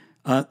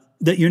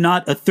that you're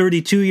not a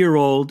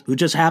 32-year-old who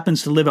just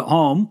happens to live at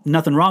home.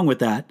 Nothing wrong with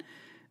that.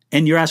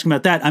 And you're asking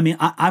about that. I mean,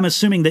 I'm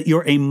assuming that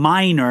you're a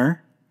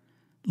minor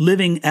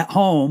living at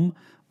home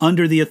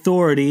under the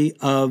authority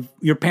of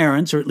your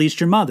parents, or at least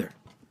your mother.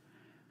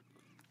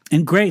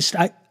 And Grace,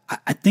 I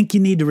think you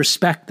need to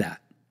respect that.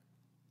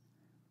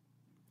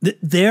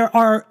 There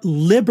are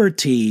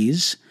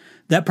liberties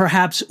that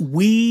perhaps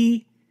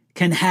we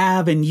can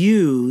have and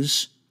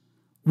use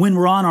when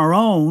we're on our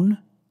own,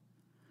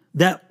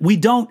 that we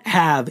don't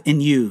have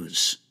and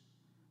use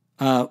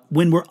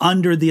when we're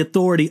under the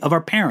authority of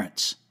our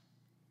parents.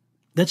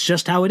 That's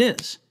just how it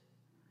is.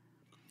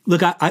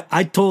 Look,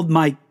 I told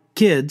my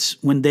kids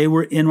when they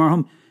were in our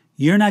home,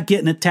 you're not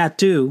getting a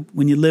tattoo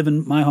when you live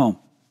in my home.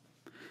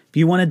 If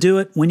you want to do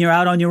it when you're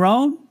out on your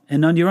own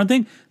and on your own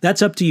thing,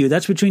 that's up to you.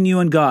 That's between you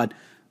and God.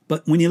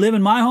 But when you live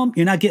in my home,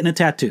 you're not getting a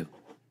tattoo.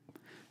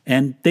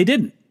 And they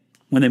didn't.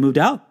 When they moved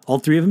out, all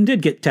three of them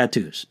did get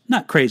tattoos.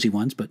 Not crazy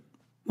ones, but,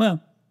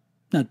 well,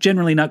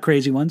 generally not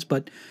crazy ones,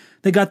 but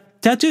they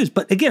got tattoos.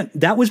 But again,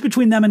 that was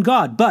between them and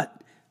God.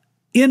 But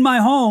in my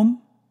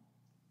home,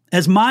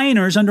 as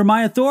minors under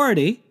my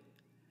authority,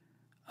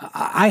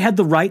 I had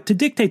the right to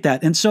dictate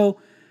that. And so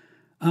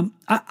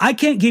I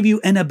can't give you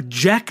an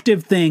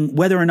objective thing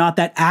whether or not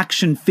that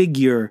action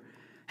figure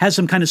has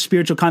some kind of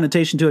spiritual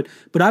connotation to it.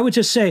 But I would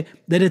just say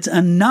that it's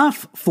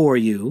enough for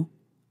you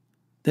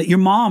that your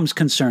mom's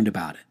concerned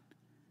about it.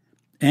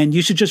 And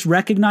you should just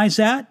recognize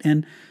that.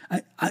 And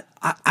I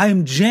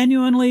am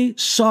genuinely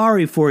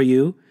sorry for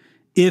you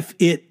if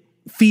it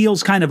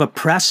feels kind of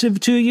oppressive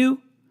to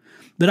you.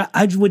 But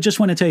I would just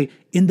want to tell you,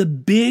 in the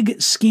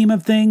big scheme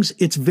of things,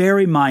 it's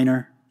very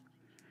minor.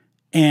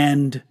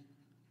 And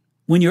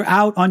when you're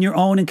out on your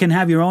own and can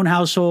have your own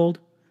household,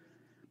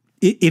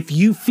 if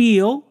you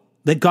feel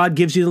that God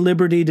gives you the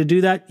liberty to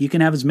do that, you can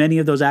have as many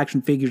of those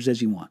action figures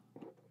as you want.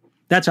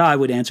 That's how I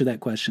would answer that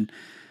question.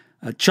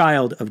 A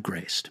child of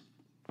grace.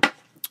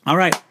 All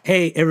right.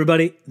 Hey,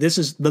 everybody. This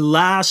is the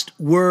last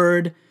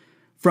word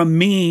from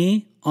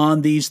me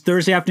on these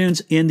Thursday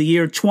afternoons in the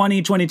year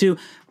 2022.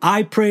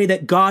 I pray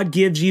that God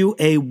gives you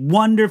a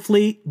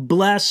wonderfully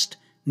blessed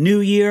new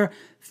year.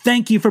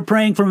 Thank you for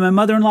praying for my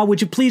mother-in-law.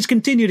 Would you please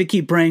continue to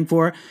keep praying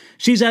for her?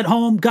 She's at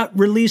home, got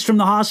released from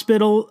the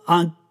hospital,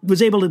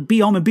 was able to be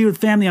home and be with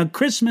family on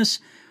Christmas.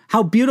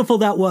 How beautiful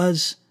that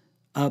was.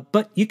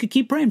 But you could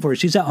keep praying for her.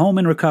 She's at home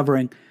and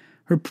recovering.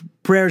 Her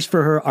prayers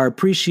for her are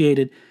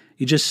appreciated.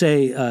 You just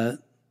say,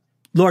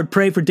 Lord,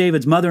 pray for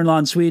David's mother-in-law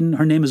in Sweden.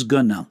 Her name is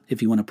Gunnar,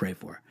 if you want to pray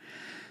for her.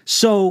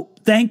 So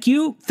thank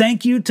you.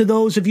 Thank you to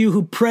those of you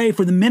who pray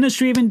for the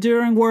ministry of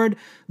Enduring Word,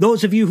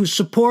 those of you who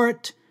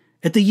support.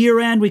 At the year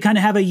end, we kind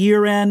of have a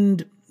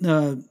year-end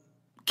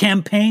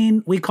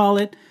campaign, we call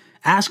it,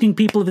 asking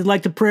people if they'd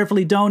like to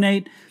prayerfully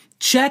donate.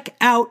 Check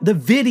out the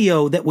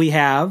video that we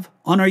have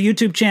on our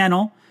YouTube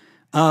channel.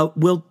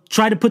 We'll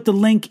try to put the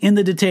link in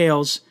the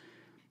details.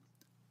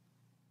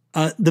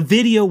 The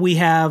video we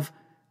have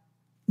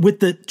with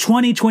the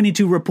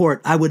 2022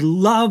 report. I would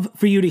love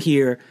for you to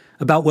hear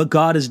about what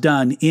God has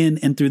done in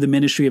and through the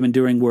ministry of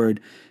Enduring Word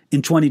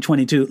in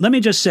 2022. Let me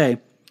just say,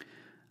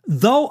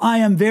 though I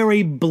am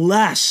very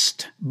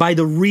blessed by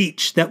the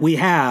reach that we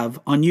have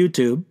on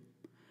YouTube,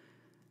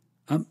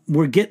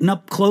 we're getting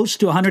up close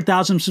to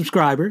 100,000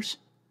 subscribers.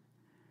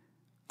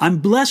 I'm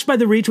blessed by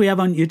the reach we have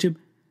on YouTube.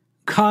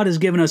 God has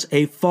given us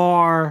a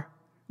far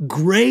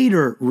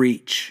greater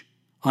reach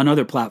on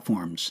other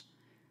platforms.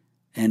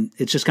 And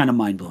it's just kind of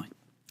mind-blowing.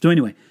 So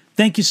anyway,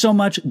 thank you so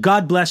much.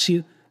 God bless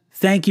you.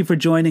 Thank you for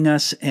joining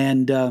us.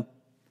 And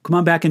come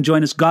on back and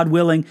join us, God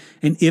willing.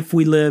 And if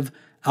we live,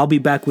 I'll be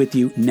back with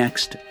you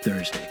next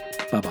Thursday.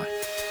 Bye-bye.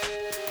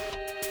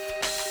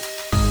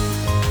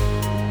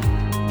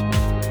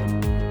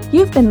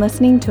 You've been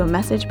listening to a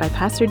message by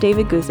Pastor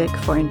David Guzik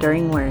for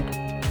Enduring Word.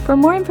 For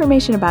more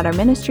information about our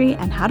ministry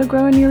and how to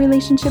grow in your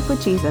relationship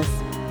with Jesus,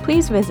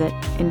 please visit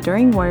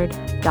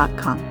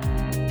enduringword.com.